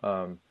you.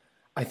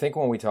 I think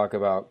when we talk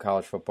about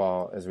college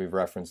football, as we've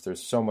referenced,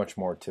 there's so much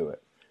more to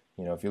it.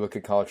 If you look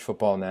at college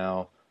football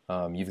now,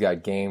 you've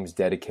got games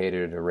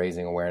dedicated to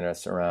raising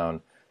awareness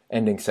around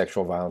ending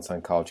sexual violence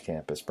on college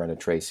campus. Brenda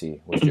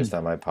Tracy was just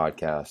on my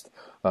podcast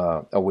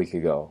a week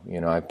ago.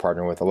 I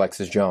partnered with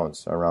Alexis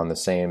Jones around the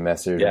same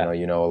message. Yeah.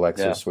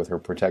 Alexis with her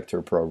Protect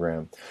Her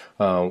program.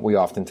 We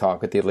often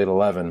talk at the Elite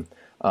 11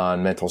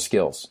 on mental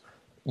skills.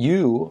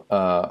 You,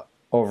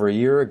 over a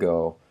year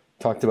ago,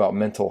 talked about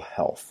mental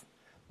health.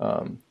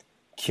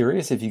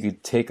 Curious if you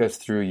could take us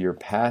through your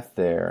path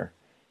there,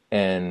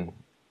 and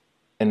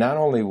not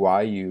only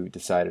why you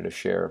decided to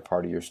share a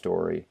part of your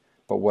story,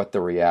 but what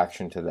the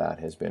reaction to that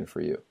has been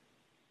for you.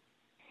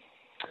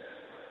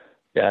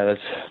 Yeah,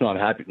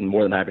 I'm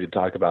more than happy to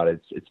talk about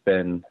it. It's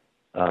been,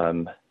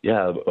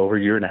 over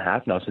a year and a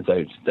half now since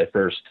I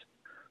first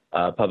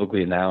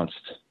publicly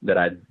announced that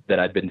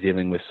I'd been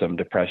dealing with some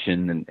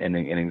depression and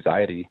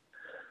anxiety.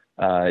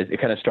 It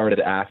kind of started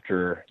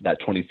after that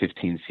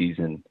 2015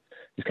 season.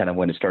 It's kind of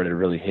when it started to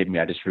really hit me.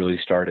 I just really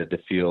started to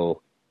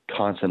feel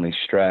constantly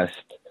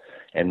stressed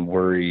and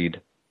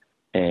worried,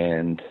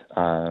 and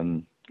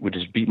would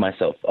just beat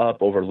myself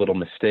up over little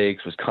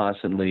mistakes, was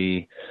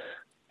constantly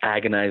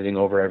agonizing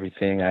over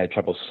everything. I had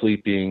trouble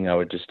sleeping.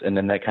 And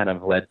then that kind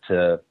of led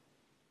to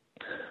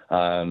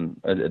a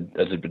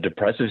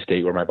depressive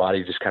state where my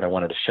body just kind of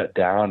wanted to shut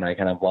down. I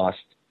kind of lost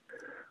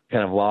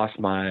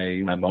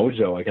my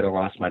mojo. I kind of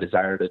lost my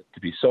desire to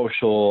be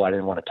social. I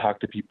didn't want to talk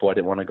to people. I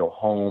didn't want to go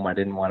home. I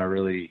didn't want to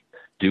really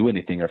do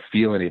anything or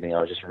feel anything. I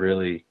was just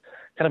really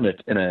kind of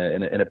in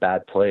a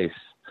bad place.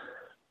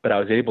 But I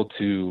was able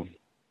to,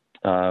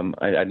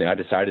 I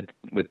decided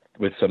with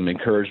some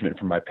encouragement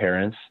from my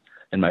parents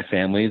and my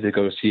family to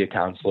go see a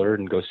counselor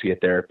and go see a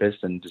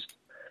therapist and just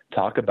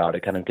talk about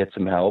it, kind of get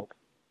some help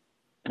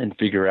and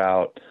figure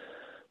out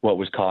what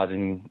was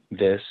causing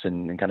this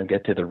and kind of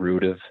get to the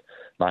root of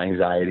my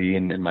anxiety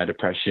and my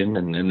depression,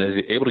 and I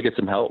was able to get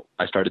some help.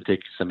 I started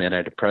taking some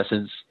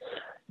antidepressants,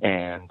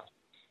 and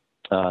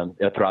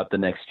throughout the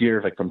next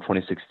year, like from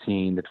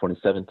 2016 to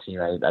 2017,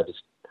 I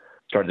just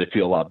started to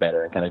feel a lot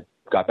better and kind of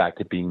got back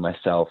to being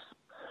myself.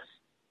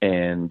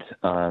 And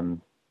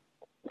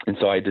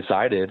so I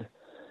decided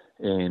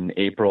in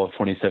April of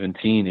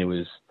 2017, it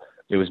was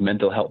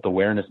Mental Health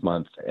Awareness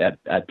Month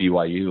at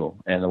BYU,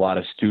 and a lot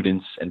of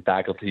students and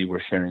faculty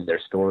were sharing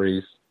their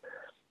stories,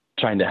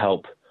 trying to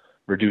help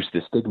reduce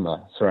the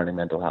stigma surrounding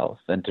mental health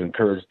and to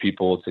encourage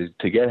people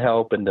to get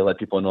help and to let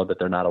people know that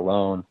they're not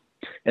alone.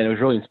 And it was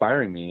really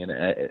inspiring me, and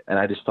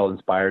I just felt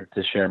inspired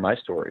to share my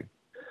story,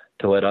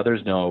 to let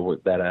others know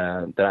that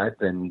I've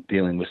been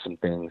dealing with some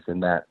things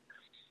and that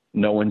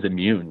no one's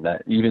immune.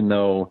 That even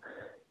though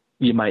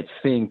you might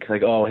think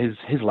like, oh,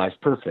 his life's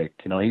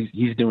perfect,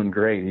 he's doing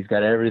great, he's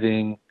got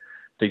everything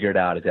figured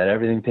out, he's got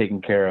everything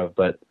taken care of,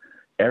 but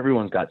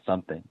everyone's got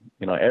something.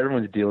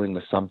 Everyone's dealing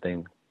with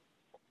something,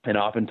 and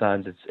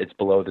oftentimes it's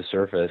below the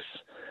surface,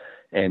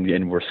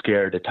 and we're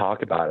scared to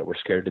talk about it. We're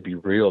scared to be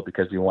real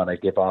because we want to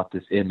give off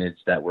this image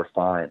that we're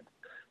fine.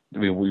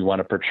 We want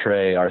to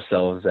portray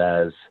ourselves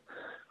as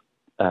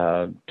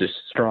just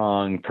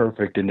strong,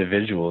 perfect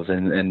individuals.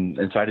 And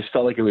so I just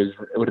felt like it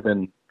would have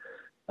been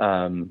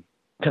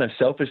kind of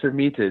selfish of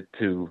me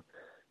to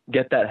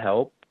get that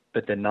help,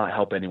 but then not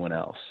help anyone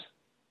else,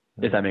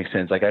 if that makes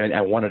sense. Like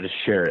I wanted to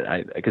share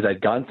it because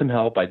I'd gotten some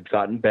help, I'd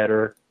gotten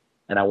better,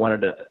 and I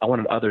wanted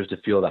others to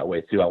feel that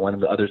way too. I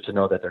wanted others to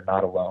know that they're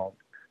not alone,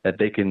 that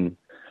they can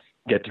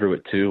get through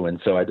it too.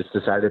 And so I just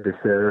decided to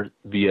share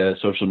via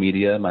social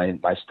media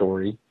my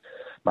story,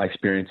 my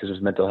experiences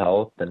with mental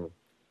health,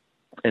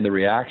 and the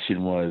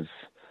reaction was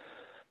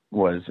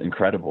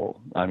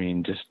incredible. I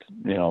mean, just,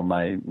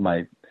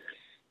 my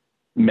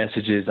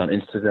messages on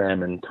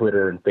Instagram and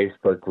Twitter and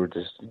Facebook were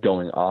just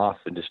going off,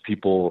 and just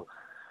people,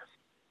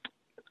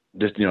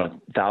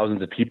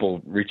 thousands of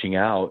people reaching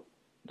out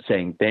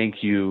saying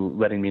thank you,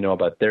 letting me know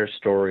about their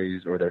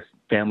stories or their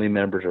family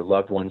members or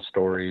loved ones'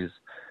 stories,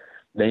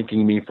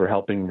 thanking me for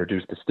helping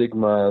reduce the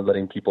stigma,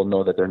 letting people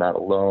know that they're not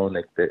alone.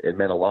 It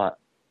meant a lot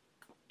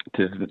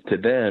to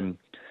them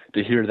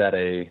to hear that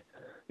here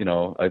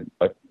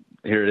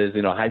it is,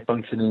 high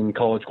functioning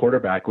college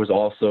quarterback was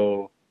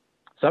also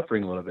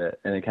suffering a little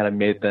bit, and it kind of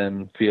made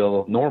them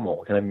feel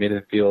normal. Kind of made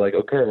it feel like,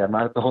 okay, I'm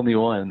not the only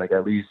one. Like,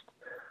 at least,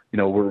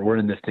 we're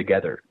in this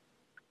together.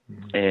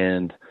 Mm-hmm.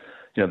 And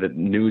the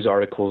news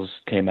articles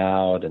came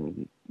out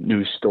and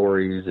news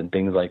stories and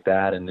things like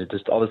that, and it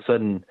just all of a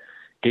sudden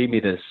gave me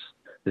this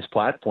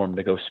platform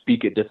to go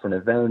speak at different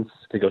events,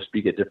 to go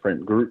speak to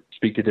different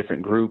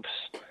groups.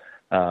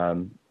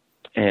 And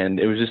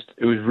it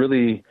was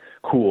really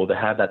cool to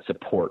have that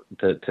support,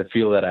 to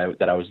feel that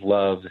I was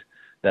loved,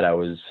 that I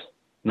was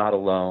not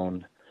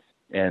alone,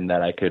 and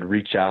that I could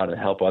reach out and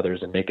help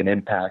others and make an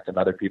impact in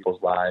other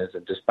people's lives.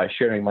 And just by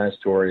sharing my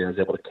story, I was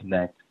able to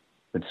connect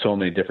with so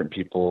many different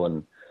people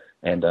and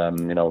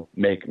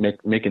make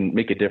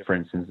a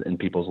difference in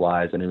people's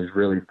lives. And it was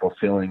really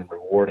fulfilling and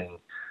rewarding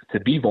to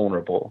be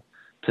vulnerable,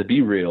 to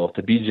be real,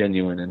 to be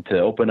genuine, and to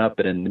open up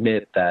and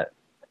admit that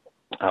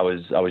I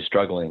was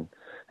struggling.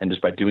 And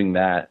just by doing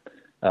that,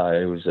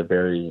 it was a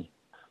very,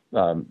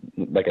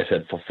 like I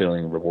said,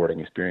 fulfilling,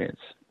 rewarding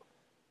experience.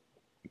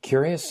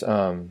 Curious,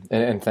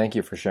 and thank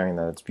you for sharing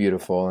that. It's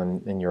beautiful,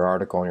 and your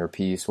article and your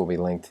piece will be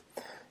linked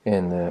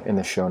in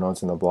the show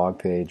notes and the blog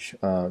page.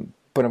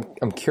 But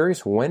I'm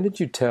curious, when did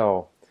you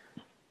tell?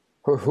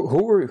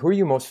 Who were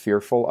you most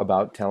fearful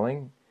about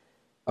telling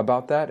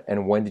about that,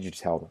 and when did you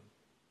tell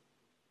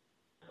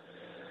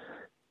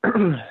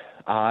them?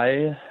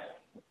 I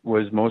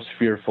was most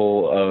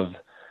fearful of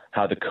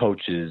how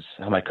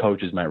my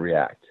coaches might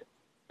react.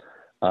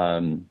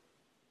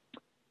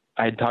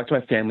 I had talked to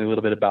my family a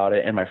little bit about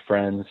it, and my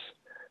friends,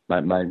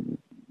 some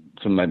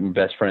of my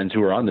best friends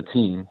who were on the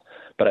team,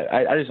 but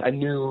I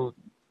knew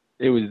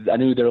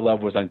their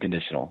love was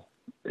unconditional.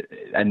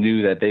 I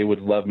knew that they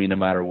would love me no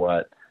matter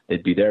what.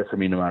 They'd be there for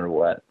me no matter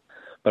what.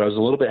 But I was a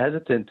little bit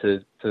hesitant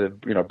to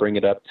bring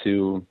it up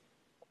to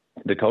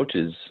the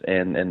coaches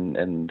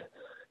and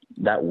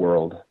that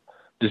world,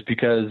 just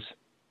because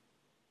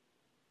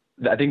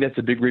I think that's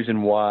a big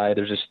reason why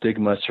there's a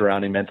stigma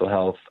surrounding mental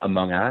health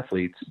among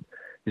athletes,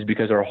 is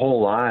because our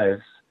whole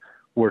lives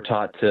we're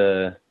taught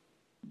to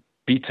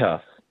be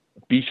tough,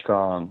 be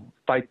strong,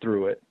 fight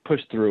through it,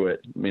 push through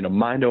it,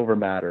 mind over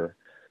matter,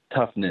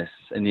 toughness,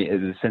 and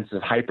the sense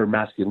of hyper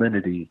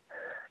masculinity.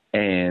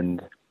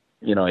 And,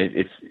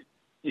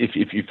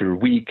 if you're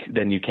weak,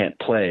 then you can't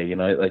play,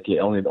 like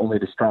only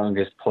the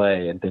strongest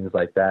play and things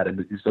like that.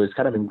 And so it's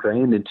kind of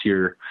ingrained into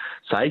your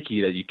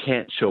psyche that you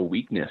can't show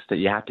weakness, that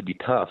you have to be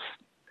tough.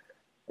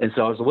 And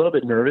so I was a little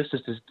bit nervous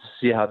just to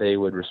see how they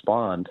would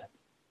respond,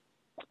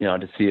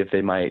 to see if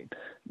they might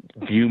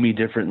view me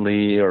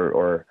differently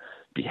or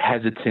be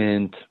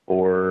hesitant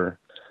or,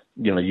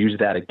 use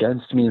that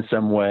against me in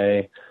some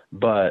way.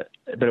 But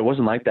it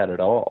wasn't like that at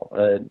all.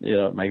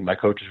 My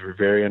coaches were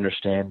very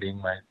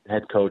understanding. My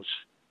head coach,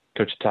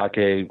 Coach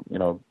Take,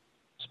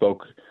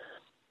 spoke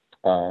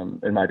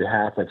in my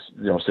behalf,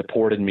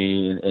 supported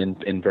me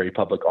in very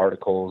public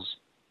articles.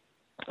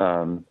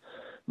 My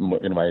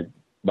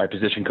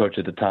position coach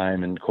at the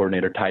time and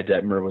coordinator, Ty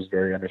Detmer, was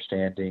very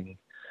understanding.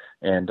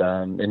 And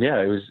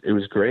yeah, it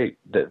was great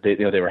that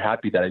they were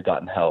happy that I'd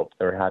gotten help.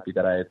 They were happy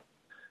that I had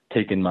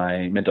taken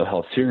my mental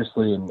health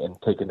seriously and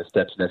taken the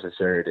steps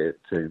necessary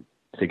to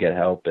get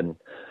help. And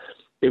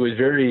it was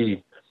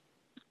very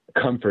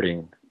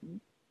comforting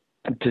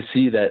to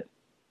see that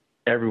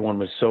everyone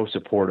was so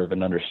supportive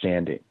and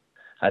understanding.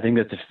 I think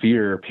that's a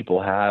fear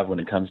people have when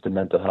it comes to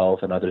mental health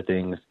and other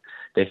things.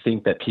 They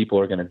think that people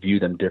are going to view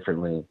them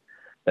differently,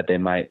 that they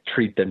might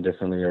treat them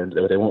differently,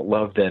 or they won't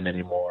love them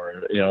anymore.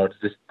 It's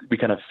just, we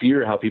kind of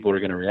fear how people are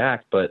going to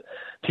react, but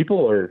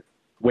people are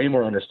way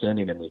more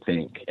understanding than we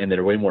think, and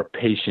they're way more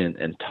patient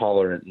and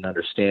tolerant and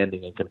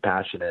understanding and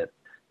compassionate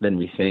than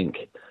we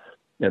think.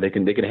 They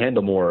can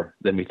handle more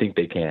than we think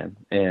they can,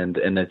 and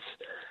it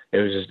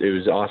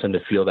was awesome to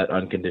feel that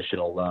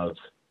unconditional love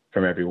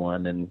from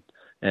everyone, and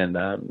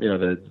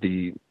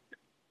the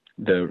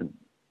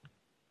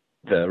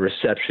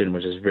reception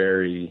was just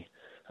very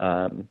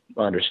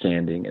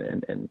understanding,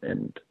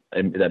 and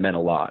that meant a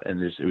lot,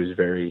 and it was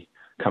very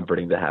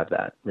comforting to have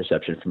that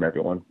reception from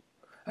everyone.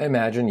 I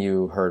imagine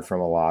you heard from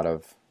a lot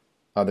of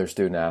other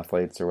student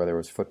athletes, or whether it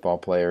was football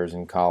players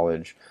in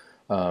college.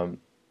 I'm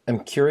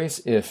curious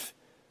if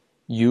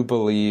you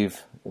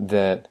believe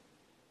that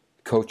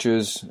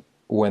coaches,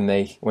 when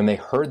they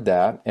heard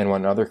that, and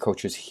when other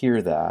coaches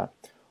hear that,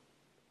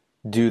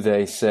 do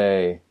they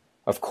say,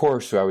 "Of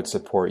course I would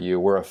support you,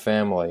 we're a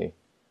family,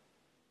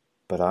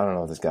 but I don't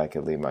know if this guy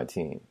could lead my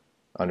team,"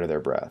 under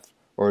their breath?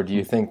 Or do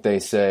you think they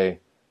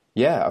say,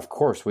 "Yeah, of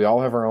course, we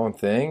all have our own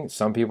thing.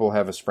 Some people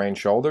have a sprained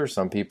shoulder.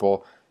 Some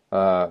people,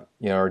 are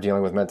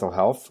dealing with mental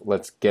health.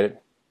 Let's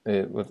get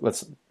it.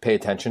 Let's pay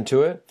attention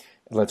to it.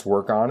 Let's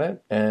work on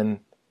it.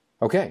 And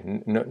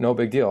okay, no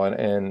big deal.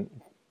 And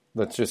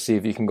let's just see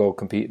if you can go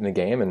compete in the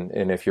game,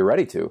 and if you're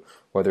ready to,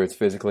 whether it's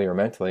physically or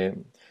mentally."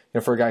 And,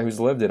 for a guy who's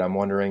lived it, I'm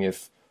wondering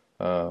if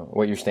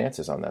what your stance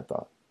is on that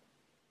thought.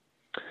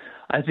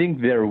 I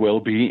think there will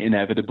be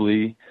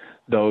inevitably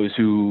those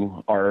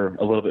who are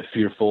a little bit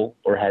fearful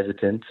or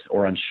hesitant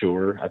or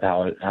unsure of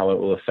how it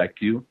will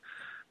affect you.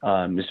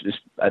 I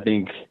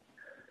think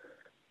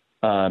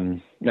I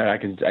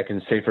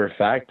can say for a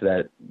fact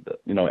that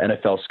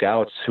NFL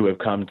scouts who have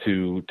come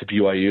to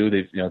BYU,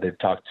 they've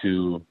talked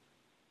to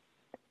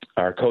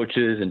our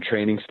coaches and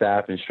training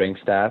staff and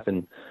strength staff,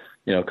 and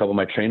a couple of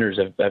my trainers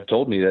have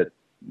told me that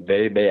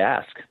they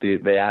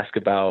ask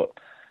about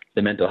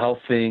the mental health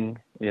thing.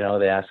 They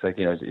ask,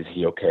 is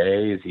he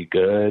okay? Is he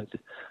good?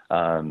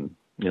 Has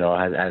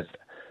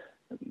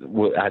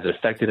it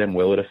affected him?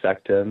 Will it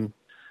affect him?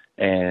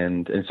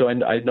 And so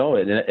I know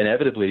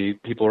inevitably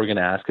people are going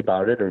to ask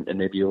about it, and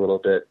maybe a little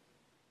bit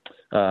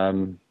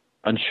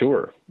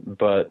unsure.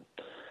 But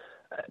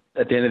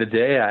at the end of the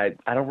day,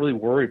 I don't really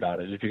worry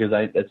about it, just because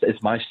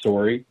it's my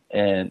story,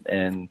 and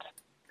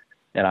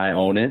I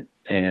own it.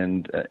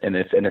 And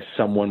if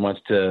someone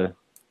wants to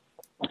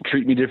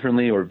treat me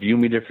differently or view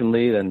me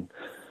differently, then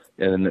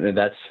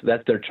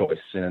that's their choice,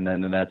 and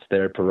then that's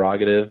their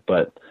prerogative.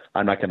 But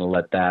I'm not going to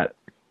let that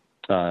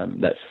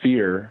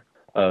fear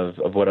of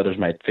what others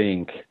might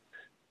think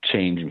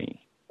change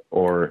me,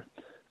 or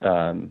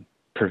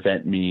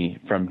prevent me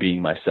from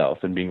being myself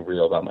and being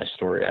real about my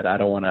story. I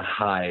don't want to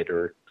hide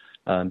or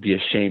be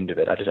ashamed of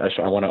it.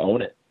 I want to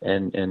own it,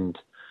 and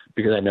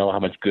because I know how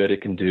much good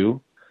it can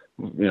do,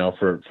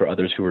 for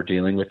others who are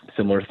dealing with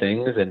similar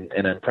things,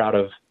 and I'm proud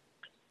of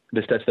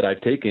the steps that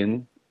I've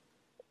taken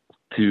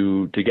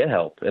to get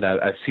help, and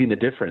I've seen the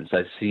difference.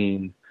 I've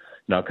seen,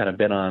 I've kind of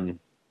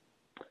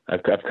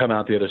I've come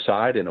out the other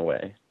side in a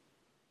way,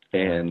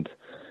 and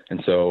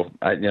so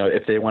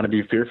if they want to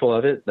be fearful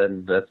of it,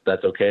 then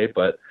that's okay.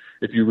 But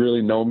if you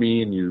really know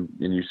me and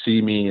you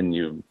see me and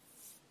you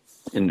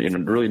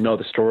really know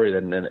the story,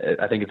 then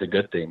I think it's a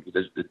good thing,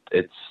 because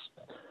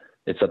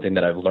it's something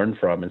that I've learned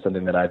from, and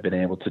something that I've been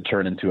able to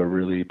turn into a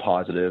really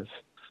positive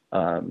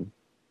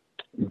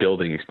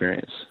building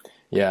experience.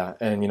 Yeah,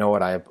 and you know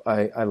what?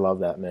 I love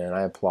that, man.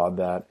 I applaud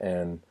that,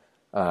 and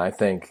I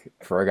think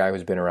for a guy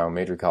who's been around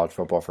major college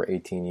football for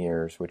 18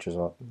 years, which is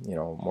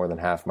more than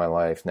half my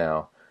life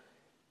now,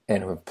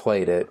 and who have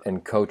played it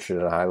and coached it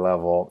at a high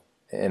level,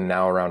 and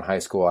now around high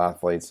school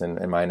athletes, and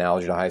my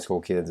analogy to high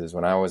school kids is,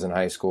 when I was in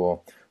high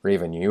school, or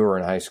even you were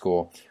in high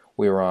school,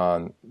 we were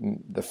on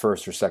the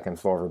first or second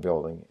floor of a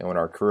building, and when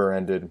our career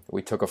ended,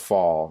 we took a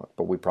fall,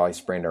 but we probably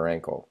sprained our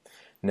ankle.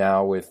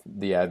 Now, with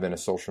the advent of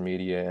social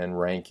media and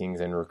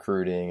rankings and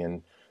recruiting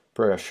and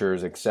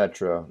pressures,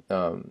 etc.,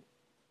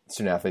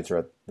 student athletes are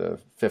at the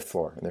fifth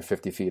floor, and they're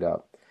 50 feet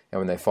up. And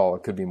when they fall,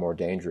 it could be more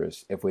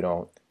dangerous if we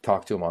don't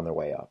talk to them on their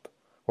way up,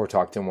 or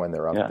talk to them when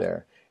they're up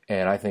there.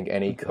 And I think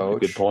any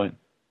coach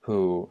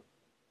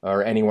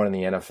or anyone in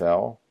the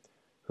NFL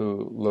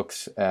who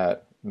looks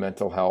at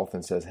mental health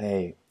and says,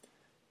 "Hey,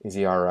 is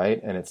he all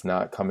right?" and it's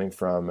not coming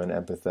from an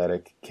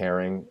empathetic,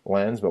 caring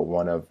lens, but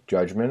one of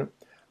judgment,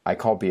 I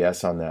call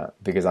BS on that,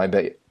 because I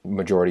bet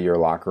majority of your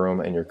locker room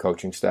and your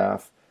coaching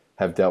staff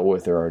have dealt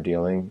with or are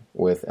dealing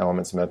with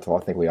elements of mental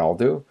health. I think we all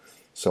do.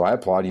 So I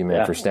applaud you,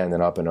 man, for standing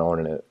up and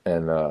owning it.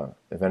 And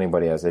if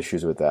anybody has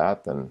issues with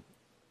that, then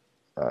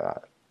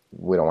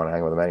we don't want to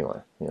hang with them anyway,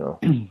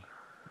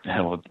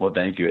 Yeah, well,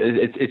 thank you.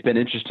 It's been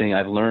interesting.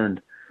 I've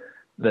learned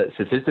that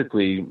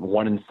statistically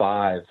 1 in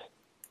 5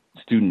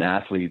 student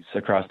athletes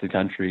across the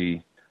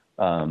country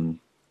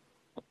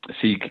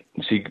seek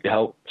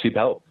help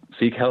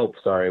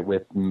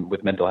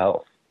with mental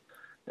health,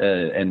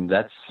 and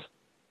that's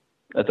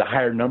a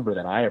higher number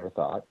than I ever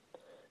thought,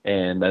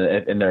 and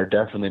there are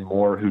definitely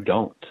more who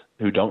don't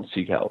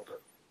seek help,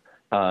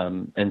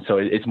 and so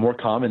it's more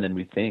common than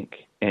we think,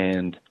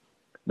 and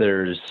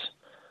there's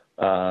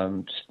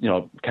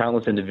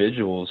countless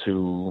individuals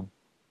who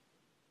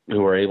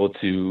are able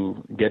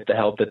to get the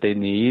help that they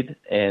need,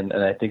 and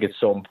I think it's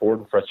so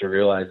important for us to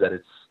realize that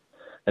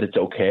it's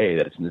okay,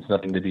 that it's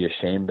nothing to be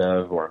ashamed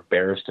of or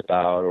embarrassed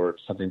about or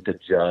something to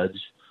judge.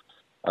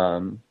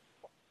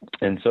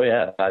 And so,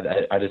 yeah,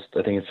 I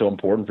think it's so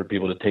important for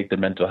people to take their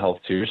mental health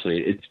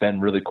seriously. It's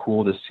been really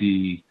cool to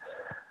see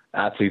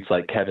athletes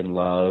like Kevin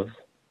Love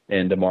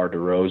and DeMar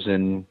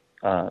DeRozan,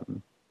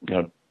 and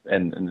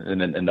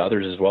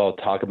others as well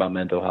talk about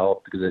mental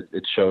health, because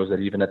it shows that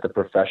even at the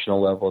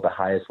professional level, the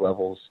highest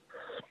levels,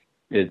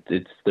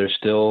 there's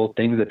still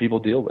things that people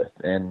deal with,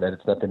 and that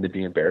it's nothing to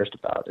be embarrassed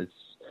about. It's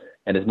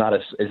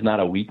not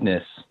a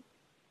weakness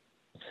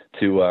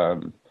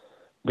to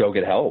go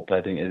get help.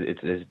 I think it's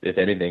if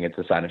anything, it's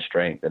a sign of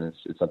strength, and it's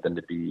something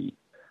to be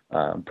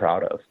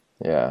proud of.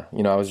 Yeah,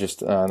 I was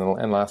just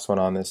and last one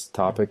on this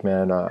topic,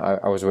 man.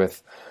 I was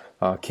with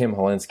Kim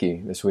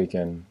Helinski this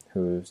weekend,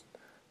 who's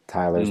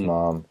Tyler's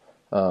mom,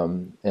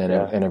 and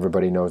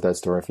everybody knows that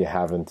story. If you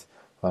haven't,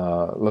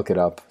 look it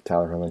up.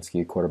 Tyler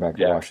Helinski, quarterback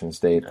for Washington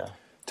State,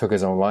 took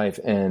his own life,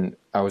 and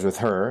I was with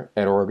her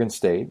at Oregon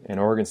State, and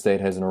Oregon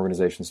State has an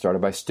organization started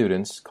by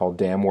students called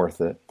Damn Worth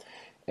It,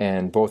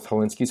 and both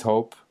Helinski's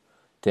Hope,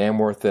 Damn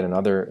Worth It, and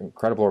other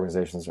incredible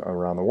organizations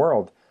around the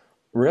world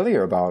really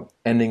are about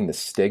ending the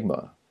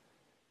stigma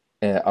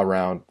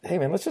around, hey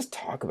man, let's just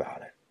talk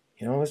about it.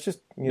 Let's just,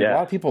 a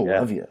lot of people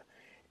love you.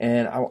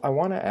 And I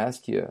want to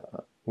ask you,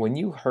 when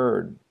you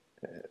heard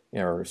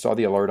or saw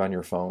the alert on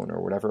your phone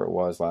or whatever it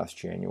was last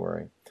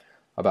January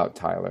about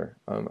Tyler,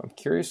 I'm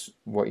curious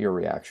what your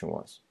reaction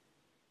was.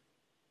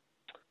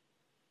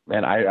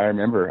 Man,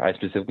 I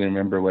specifically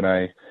remember when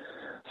I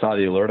saw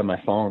the alert on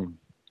my phone.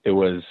 It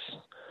was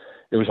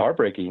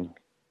heartbreaking.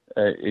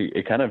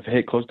 It kind of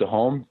hit close to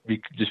home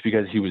just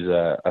because he was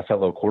a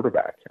fellow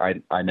quarterback.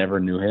 I never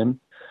knew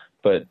him,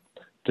 but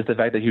just the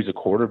fact that he was a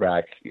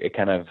quarterback, it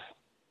kind of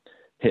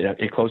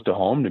hit close to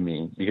home to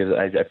me, because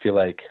I feel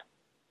like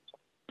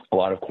a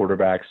lot of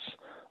quarterbacks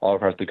all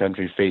across the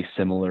country face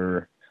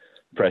similar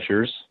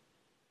pressures,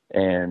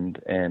 and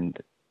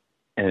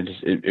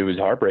it was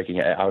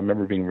heartbreaking. I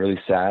remember being really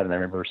sad, and I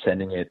remember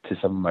sending it to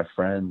some of my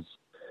friends,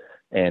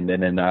 and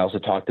then I also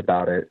talked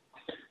about it.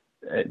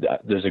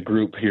 There's a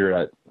group here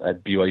at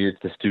BYU,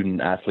 it's the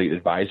Student Athlete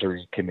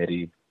Advisory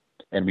Committee,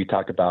 and we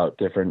talk about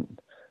different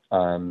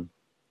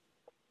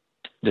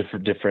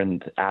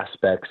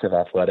aspects of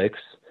athletics.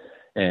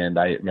 And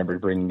I remember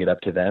bringing it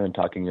up to them and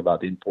talking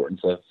about the importance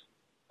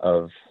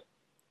of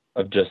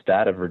just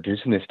that, of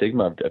reducing the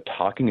stigma, of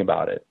talking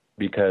about it,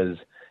 because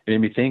it made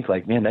me think,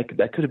 like, man,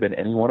 that could have been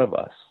any one of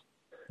us.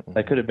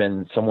 That could have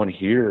been someone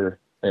here,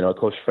 a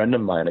close friend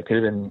of mine. It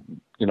could have been,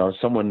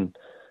 someone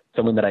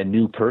that I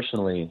knew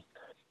personally.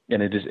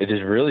 And it just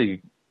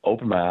really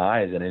opened my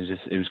eyes, and it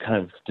was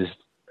kind of just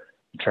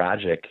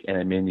tragic. And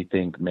it made me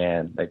think,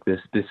 man, like this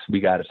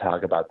we got to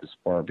talk about this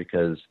more,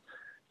 because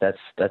that's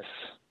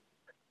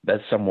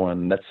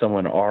someone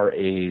our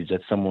age.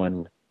 That's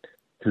someone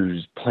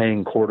who's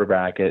playing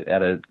quarterback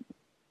at a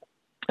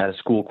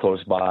school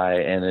close by,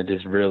 and it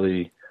just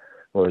really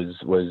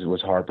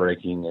was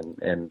heartbreaking.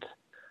 And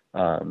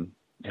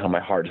my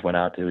heart just went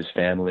out to his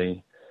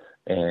family,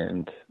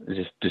 and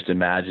just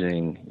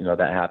imagining that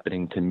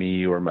happening to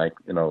me, or my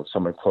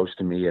someone close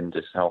to me, and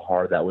just how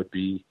hard that would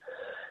be.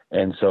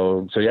 And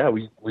so yeah,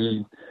 we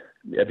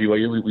at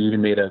BYU we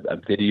even made a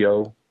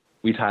video.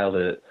 We titled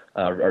it.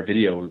 Our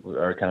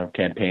kind of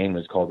campaign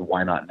was called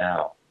 "Why Not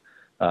Now."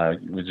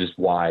 It was just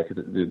why,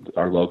 because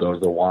our logo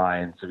is the Y,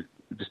 and so we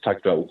just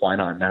talked about why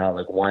not now.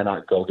 Like, why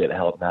not go get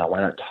help now?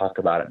 Why not talk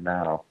about it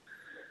now?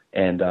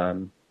 And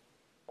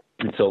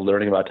so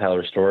learning about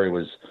Tyler's story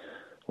was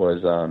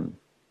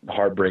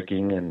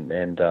heartbreaking, and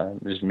it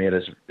just made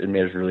us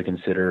really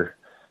consider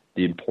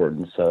the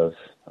importance of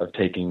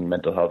taking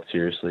mental health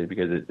seriously,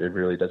 because it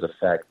really does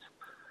affect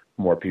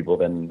more people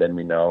than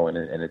we know, and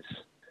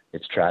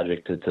it's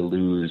tragic to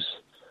lose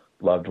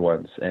loved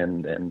ones,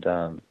 and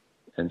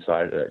so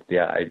I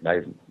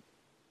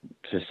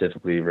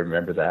specifically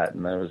remember that,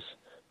 and that was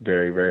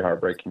very, very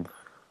heartbreaking.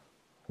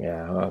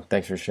 Yeah,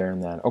 thanks for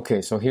sharing that.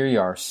 Okay, so here you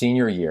are,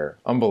 senior year,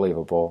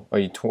 unbelievable. Are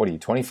you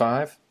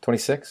 25,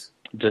 26?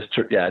 Just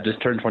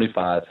turned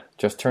 25.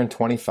 Just turned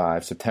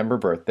 25, September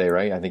birthday,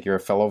 right? I think you're a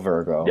fellow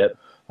Virgo. Yep.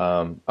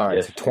 All right,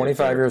 yes, so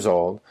 25 years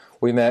old.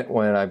 We met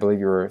when I believe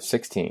you were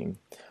 16.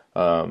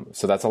 So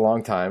that's a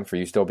long time for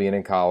you still being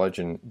in college,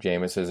 and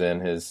Jameis is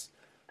in his,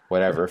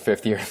 whatever,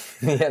 5th year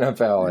in the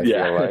NFL, I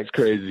feel like. It's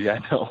crazy, I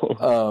know.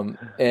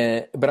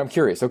 But I'm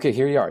curious. Okay,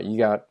 here you are. You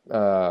got,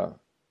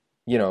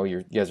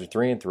 you guys are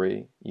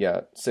 3-3. You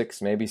got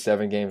 6, maybe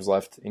 7 games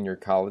left in your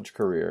college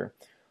career.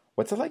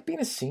 what's it like being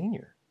a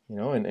senior?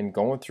 And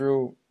going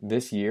through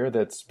this year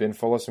that's been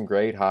full of some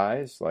great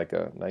highs, like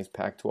a nice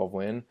Pac-12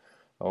 win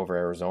over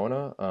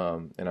Arizona,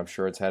 and I'm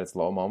sure it's had its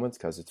low moments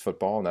because it's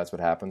football and that's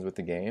what happens with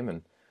the game.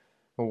 And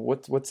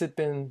what's it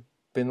been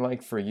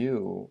like for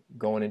you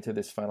going into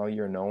this final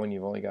year, knowing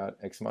you've only got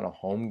X amount of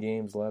home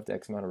games left,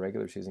 X amount of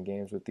regular season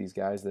games with these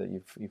guys that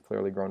you've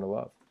clearly grown to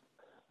love?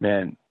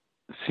 Man,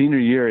 senior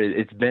year,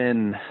 it's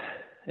been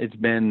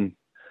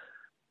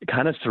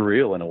kind of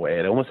surreal in a way.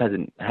 It almost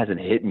hasn't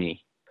hit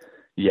me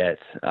yet.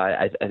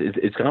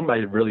 It's gone by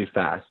really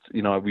fast.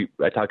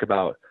 I talk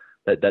about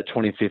that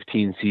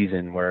 2015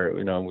 season where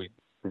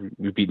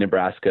we beat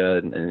Nebraska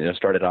and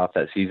started off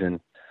that season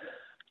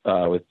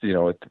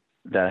with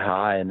that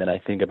high, and then I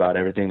think about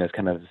everything that's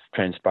kind of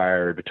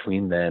transpired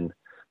between then,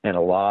 and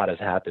a lot has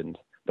happened,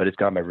 but it's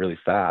gone by really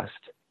fast.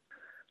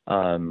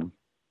 And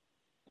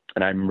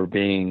I remember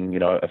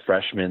being a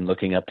freshman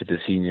looking up to the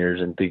seniors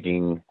and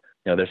thinking,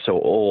 they're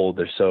so old,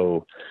 they're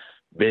so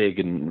big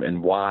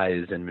and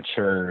wise and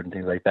mature and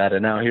things like that.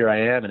 And now here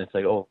I am, and it's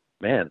like, oh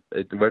man,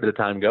 where did the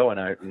time go?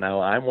 And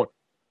now I'm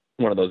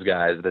one of those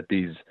guys that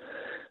these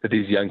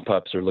young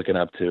pups are looking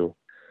up to.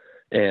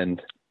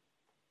 And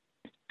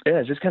yeah,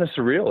 it's just kind of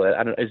surreal.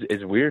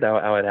 It's weird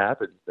how it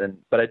happens.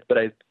 But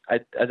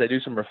as I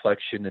do some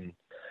reflection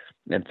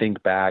and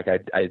think back,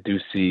 I do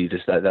see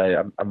just that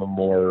I'm a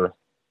more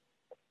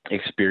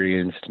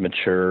experienced,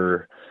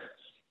 mature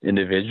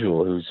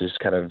individual who's just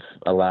kind of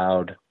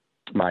allowed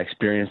my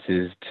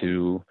experiences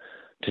to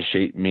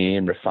shape me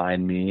and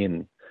refine me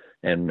and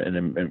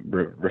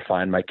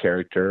refine my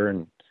character.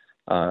 And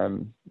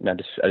I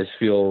just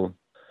feel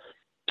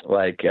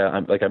like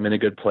I'm in a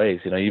good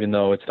place, even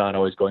though it's not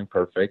always going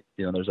perfect.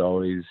 There's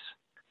always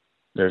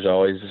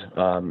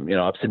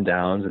ups and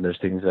downs, and there's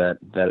things that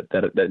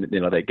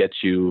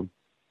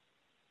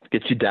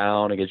get you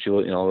down and get you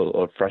a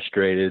little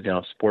frustrated.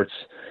 Sports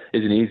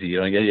isn't easy.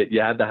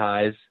 You have the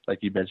highs like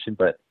you mentioned,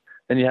 but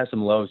then you have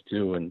some lows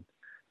too, and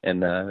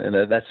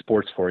that's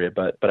sports for you.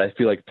 But I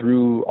feel like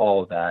through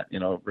all of that,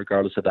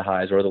 regardless of the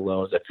highs or the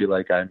lows, I feel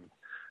like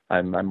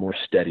I'm more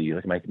steady.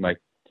 Like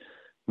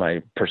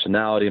my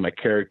personality, my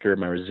character,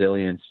 my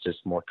resilience,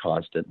 just more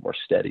constant, more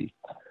steady.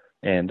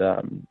 And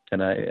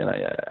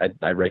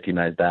I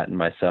recognize that in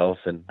myself,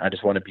 and I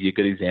just want to be a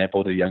good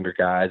example to the younger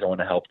guys. I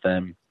want to help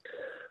them,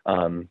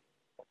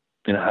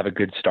 have a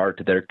good start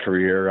to their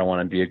career. I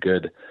want to be a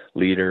good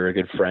leader, a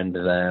good friend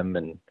to them.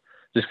 And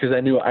just because I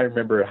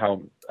remember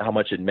how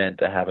much it meant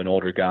to have an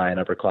older guy, an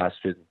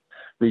upperclassman,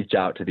 reach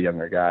out to the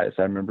younger guys.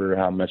 I remember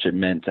how much it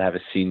meant to have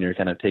a senior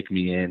kind of take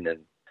me in and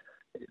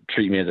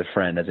treat me as a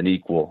friend, as an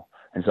equal.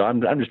 And so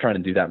I'm just trying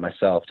to do that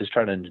myself, just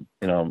trying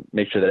to,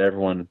 make sure that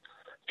everyone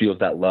feels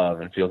that love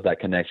and feels that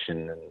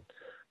connection,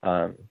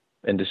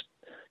 and just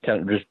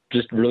kind of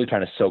just really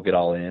trying to soak it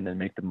all in and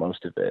make the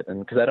most of it. And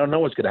because I don't know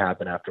what's going to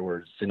happen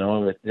afterwards, who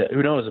knows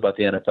about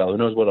the NFL? Who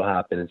knows what'll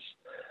happen?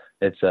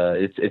 It's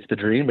the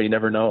dream, but you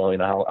never know,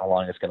 how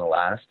long it's going to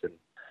last.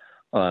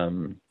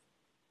 And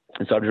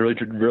so I'm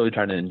really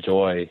trying to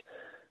enjoy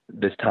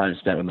this time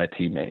spent with my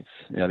teammates.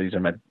 These are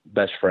my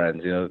best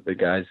friends. The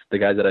guys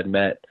that I've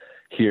met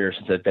here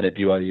since I've been at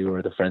BYU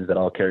are the friends that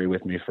I'll carry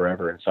with me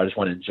forever. And so I just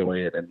want to enjoy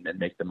it and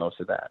make the most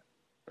of that.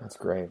 That's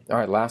great. All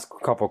right, last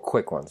couple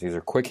quick ones. These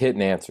are quick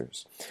hitting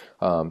answers.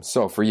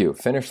 So for you,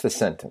 finish the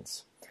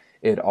sentence.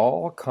 It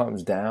all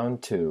comes down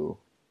to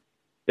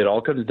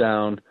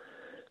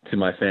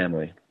my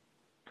family.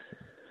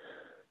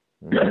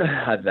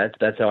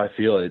 That's how I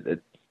feel. At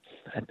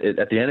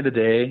the end of the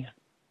day,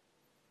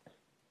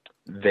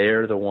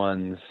 they're the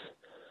ones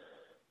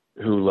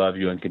who love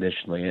you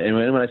unconditionally. And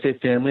when I say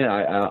family,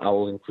 I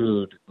will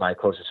include my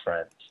closest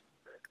friends.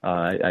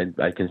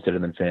 I consider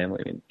them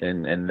family,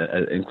 and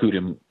include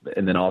them,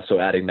 and then also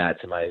adding that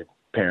to my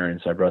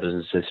parents, my brothers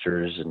and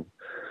sisters, and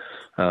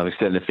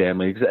extended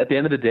family. Because at the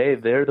end of the day,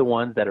 they're the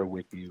ones that are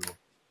with you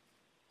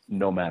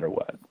no matter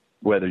what.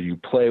 Whether you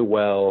play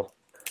well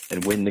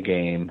and win the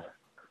game,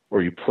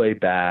 or you play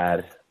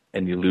bad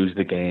and you lose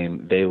the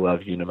game, they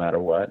love you no matter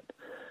what.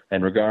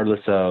 And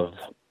regardless of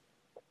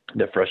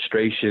the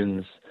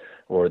frustrations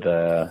or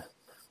the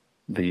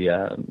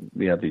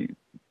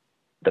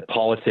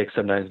politics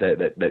sometimes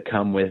that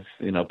come with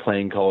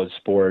playing college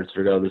sports,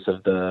 regardless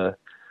of the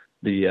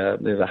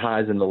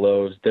highs and the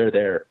lows, they're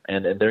there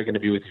and they're going to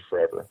be with you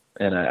forever.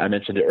 And I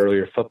mentioned it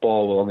earlier,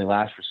 football will only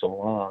last for so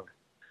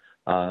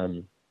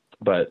long,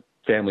 but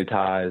family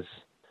ties,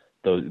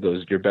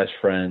 those your best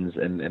friends,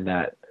 and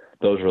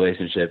those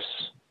relationships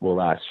will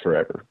last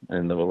forever,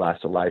 and they will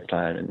last a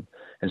lifetime.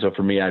 And so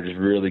for me, I just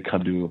really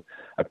come to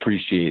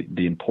appreciate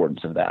the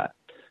importance of that,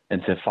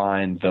 and to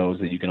find those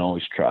that you can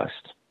always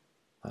trust,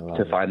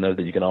 find those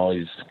that you can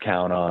always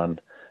count on,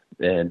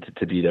 and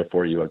to be there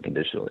for you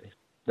unconditionally.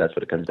 That's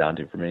what it comes down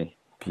to for me.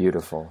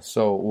 Beautiful.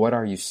 So what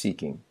are you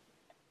seeking?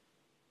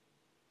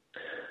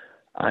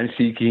 I'm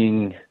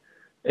seeking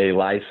a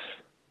life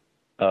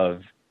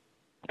of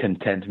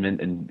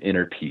contentment and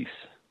inner peace.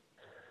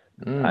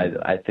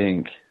 I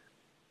think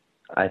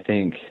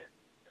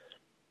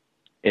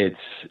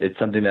it's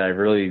something that I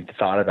really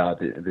thought about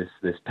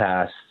this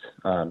past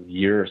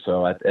year or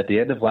so. At the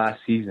end of last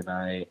season,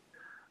 I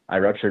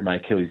ruptured my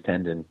Achilles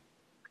tendon,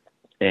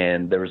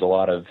 and there was a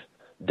lot of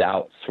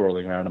doubt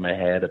swirling around in my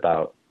head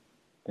about,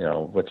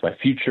 what's my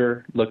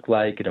future look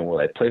like? Will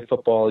I play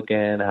football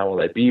again? How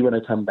will I be when I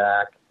come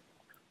back?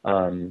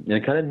 And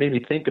it kind of made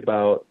me think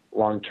about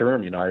long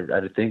term. I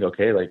had to think,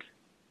 okay, like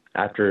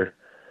after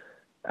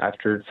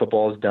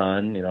football is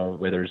done,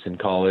 whether it's in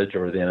college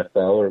or the NFL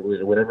or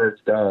whatever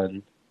it's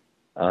done,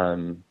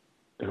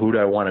 who do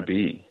I want to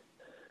be?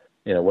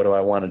 What do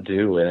I want to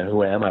do? And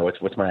who am I? What's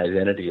my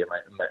identity? Am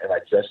I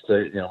just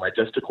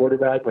a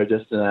quarterback? Am I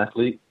just an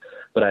athlete?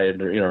 But I,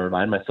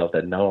 remind myself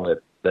that no,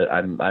 that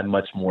I'm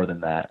much more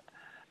than that.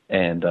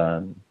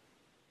 And,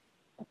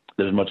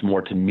 there's much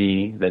more to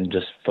me than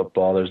just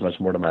football. There's much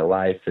more to my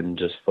life than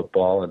just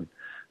football.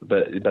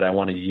 But I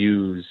want to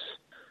use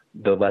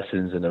the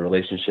lessons and the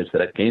relationships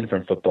that I've gained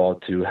from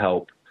football to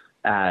help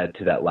add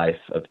to that life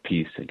of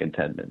peace and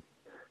contentment.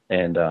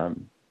 And I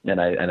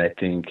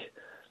think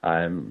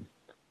I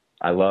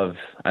love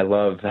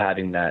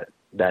having that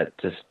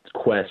just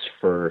quest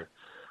for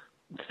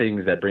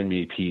things that bring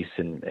me peace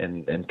and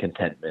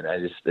contentment.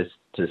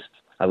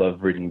 I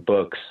love reading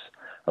books.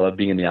 I love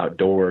being in the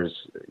outdoors.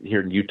 Here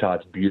in Utah,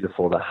 it's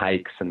beautiful. The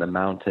hikes and the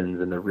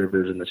mountains and the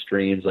rivers and the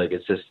streams. Like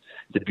it's a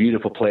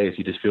beautiful place.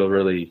 You just feel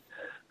really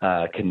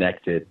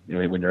connected,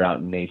 when you're out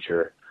in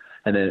nature.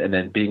 And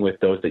then being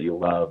with those that you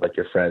love, like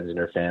your friends and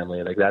your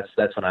family. Like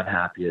that's when I'm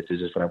happiest, is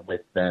just when I'm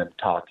with them,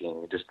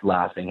 talking, just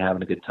laughing,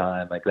 having a good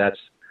time. Like that's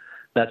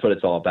what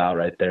it's all about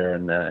right there.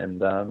 And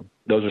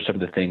those are some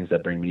of the things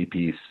that bring me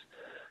peace.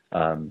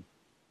 And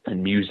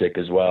music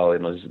as well.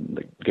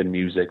 Good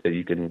music that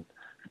you can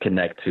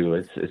connect to.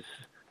 It's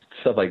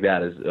stuff like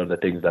that are the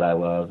things that I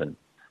love, and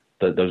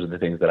those are the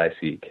things that I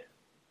seek.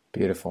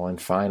 Beautiful.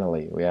 And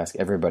finally, we ask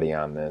everybody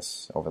on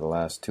this over the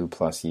last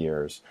 2+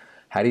 years,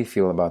 how do you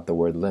feel about the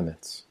word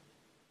limits?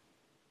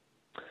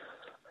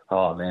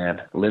 Oh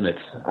man, limits.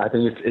 I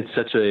think it's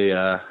such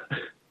a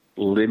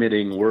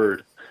limiting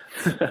word.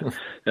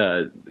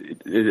 You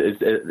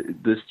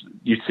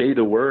say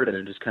the word and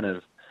it just kind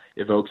of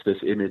evokes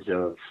this image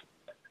of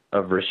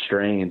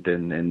restraint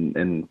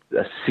and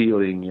a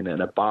ceiling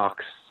and a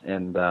box.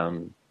 And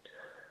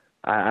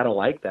I don't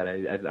like that.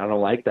 I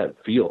don't like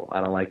that feel. I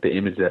don't like the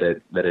image that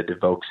it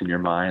evokes in your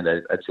mind.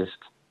 I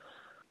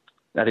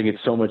think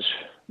it's so much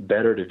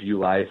better to view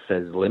life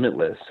as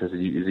limitless, as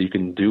you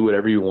can do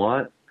whatever you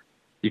want.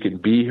 You can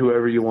be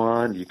whoever you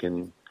want. You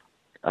can,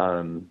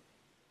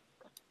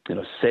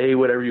 say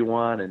whatever you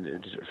want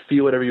and just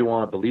feel whatever you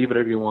want, believe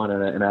whatever you want.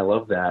 And I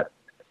love that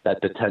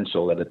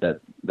potential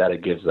that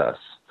it gives us.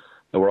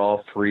 That we're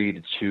all free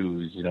to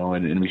choose,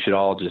 and we should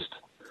all just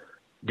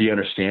be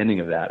understanding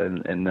of that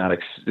and not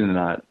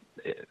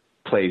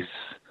place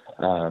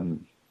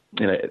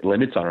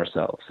limits on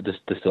ourselves.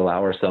 Just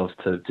allow ourselves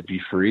to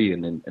be free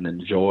and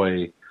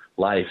enjoy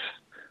life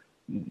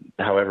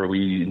however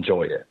we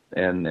enjoy it.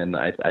 And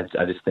I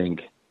just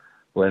think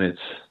limits,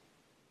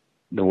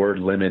 the word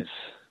limits,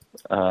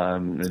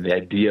 and the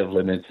idea of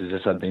limits is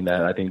just something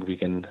that I think we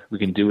can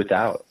do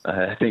without.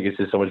 I think it's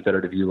just so much better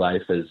to view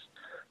life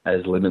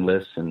as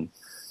limitless and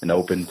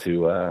open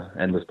to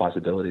endless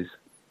possibilities.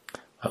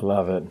 I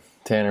love it.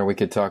 Tanner, we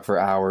could talk for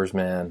hours,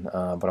 man,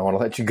 but I want to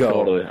let you go.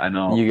 Totally, I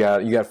know. You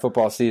got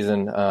football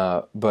season,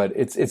 but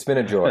it's been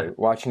a joy.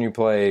 Watching you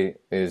play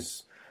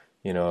is,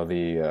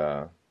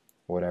 the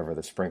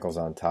the sprinkles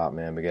on top,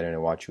 man. But getting to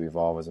watch you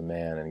evolve as a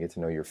man and get to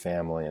know your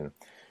family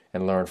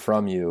and learn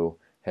from you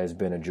has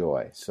been a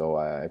joy. So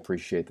I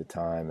appreciate the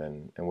time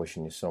and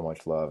wishing you so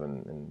much love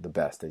and the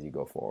best as you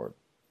go forward.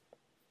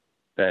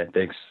 Hey,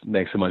 thanks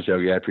so much,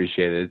 Yogi. I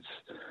appreciate it.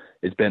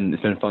 It's been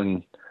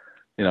fun,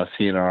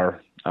 seeing our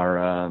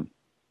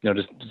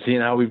just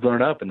seeing how we've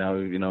grown up and how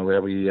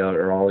where we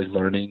are always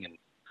learning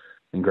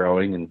and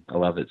growing, and I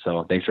love it.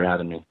 So thanks for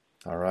having me.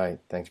 All right,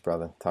 thanks,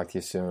 brother. Talk to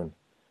you soon.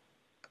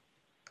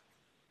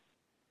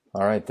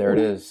 All right, there it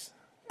is,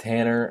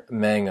 Tanner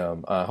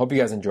Mangum. Hope you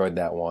guys enjoyed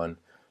that one.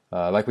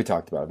 Like we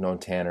talked about, I've known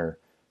Tanner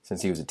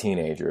since he was a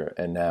teenager,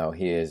 and now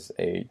he is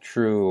a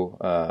true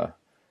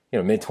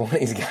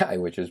mid-20s guy,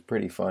 which is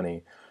pretty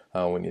funny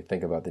when you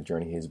think about the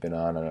journey he's been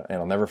on. And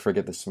I'll never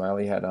forget the smile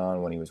he had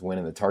on when he was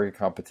winning the target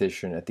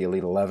competition at the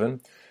Elite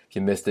 11. If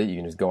you missed it, you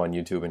can just go on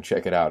YouTube and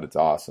check it out. It's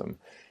awesome.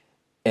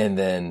 And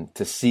then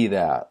to see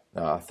that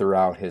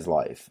throughout his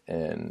life,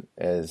 and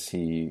as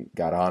he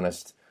got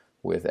honest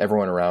with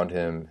everyone around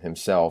him,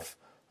 himself,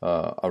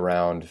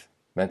 around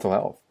mental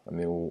health. I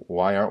mean,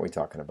 why aren't we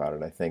talking about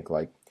it? I think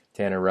like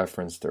Tanner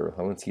referenced, or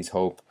Helinski's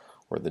Hope,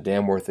 or the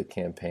Damn Worth It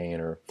campaign,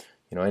 or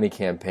any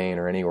campaign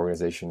or any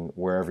organization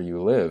wherever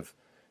you live,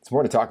 it's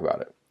important to talk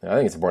about it. And I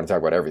think it's important to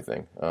talk about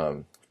everything.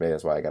 Maybe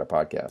that's why I got a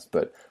podcast.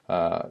 But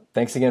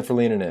thanks again for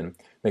leaning in.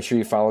 Make sure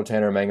you follow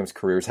Tanner Mangum's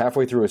career. He's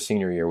halfway through his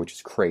senior year, which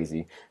is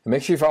crazy. And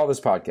make sure you follow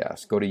this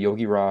podcast. Go to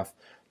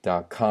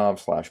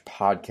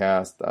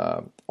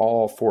yogiroth.com/podcast.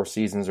 All 4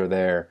 seasons are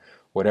there.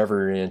 Whatever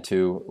you're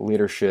into,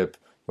 leadership,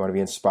 You want to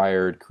be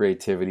inspired,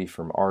 creativity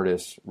from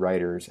artists,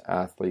 writers,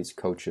 athletes,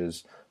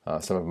 coaches,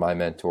 some of my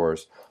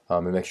mentors.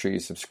 And make sure you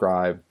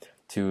subscribe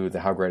to the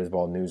How Great is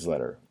Ball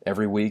newsletter.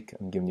 Every week,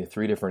 I'm giving you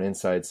 3 different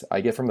insights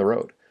I get from the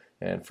road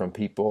and from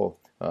people,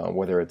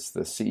 whether it's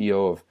the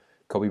CEO of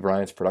Kobe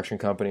Bryant's production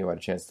company, who I had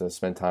a chance to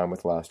spend time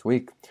with last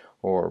week,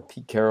 or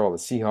Pete Carroll, the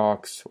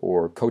Seahawks,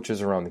 or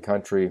coaches around the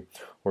country,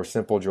 or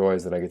simple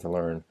joys that I get to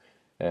learn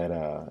at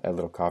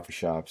little coffee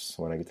shops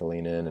when I get to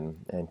lean in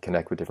and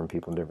connect with different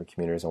people in different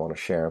communities. I want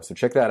to share them. So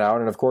check that out.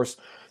 And of course,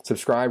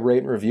 subscribe, rate,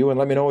 and review, and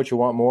let me know what you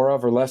want more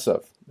of or less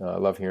of. I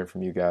love hearing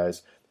from you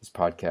guys. This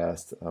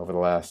podcast over the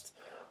last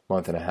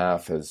month and a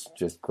half has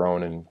just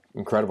grown in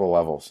incredible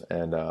levels,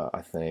 and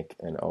I thank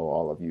and owe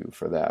all of you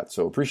for that.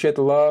 So appreciate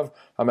the love.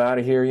 I'm out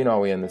of here. You know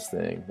we end this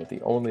thing that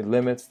the only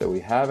limits that we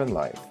have in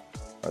life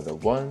are the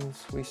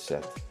ones we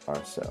set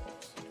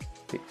ourselves.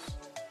 Peace.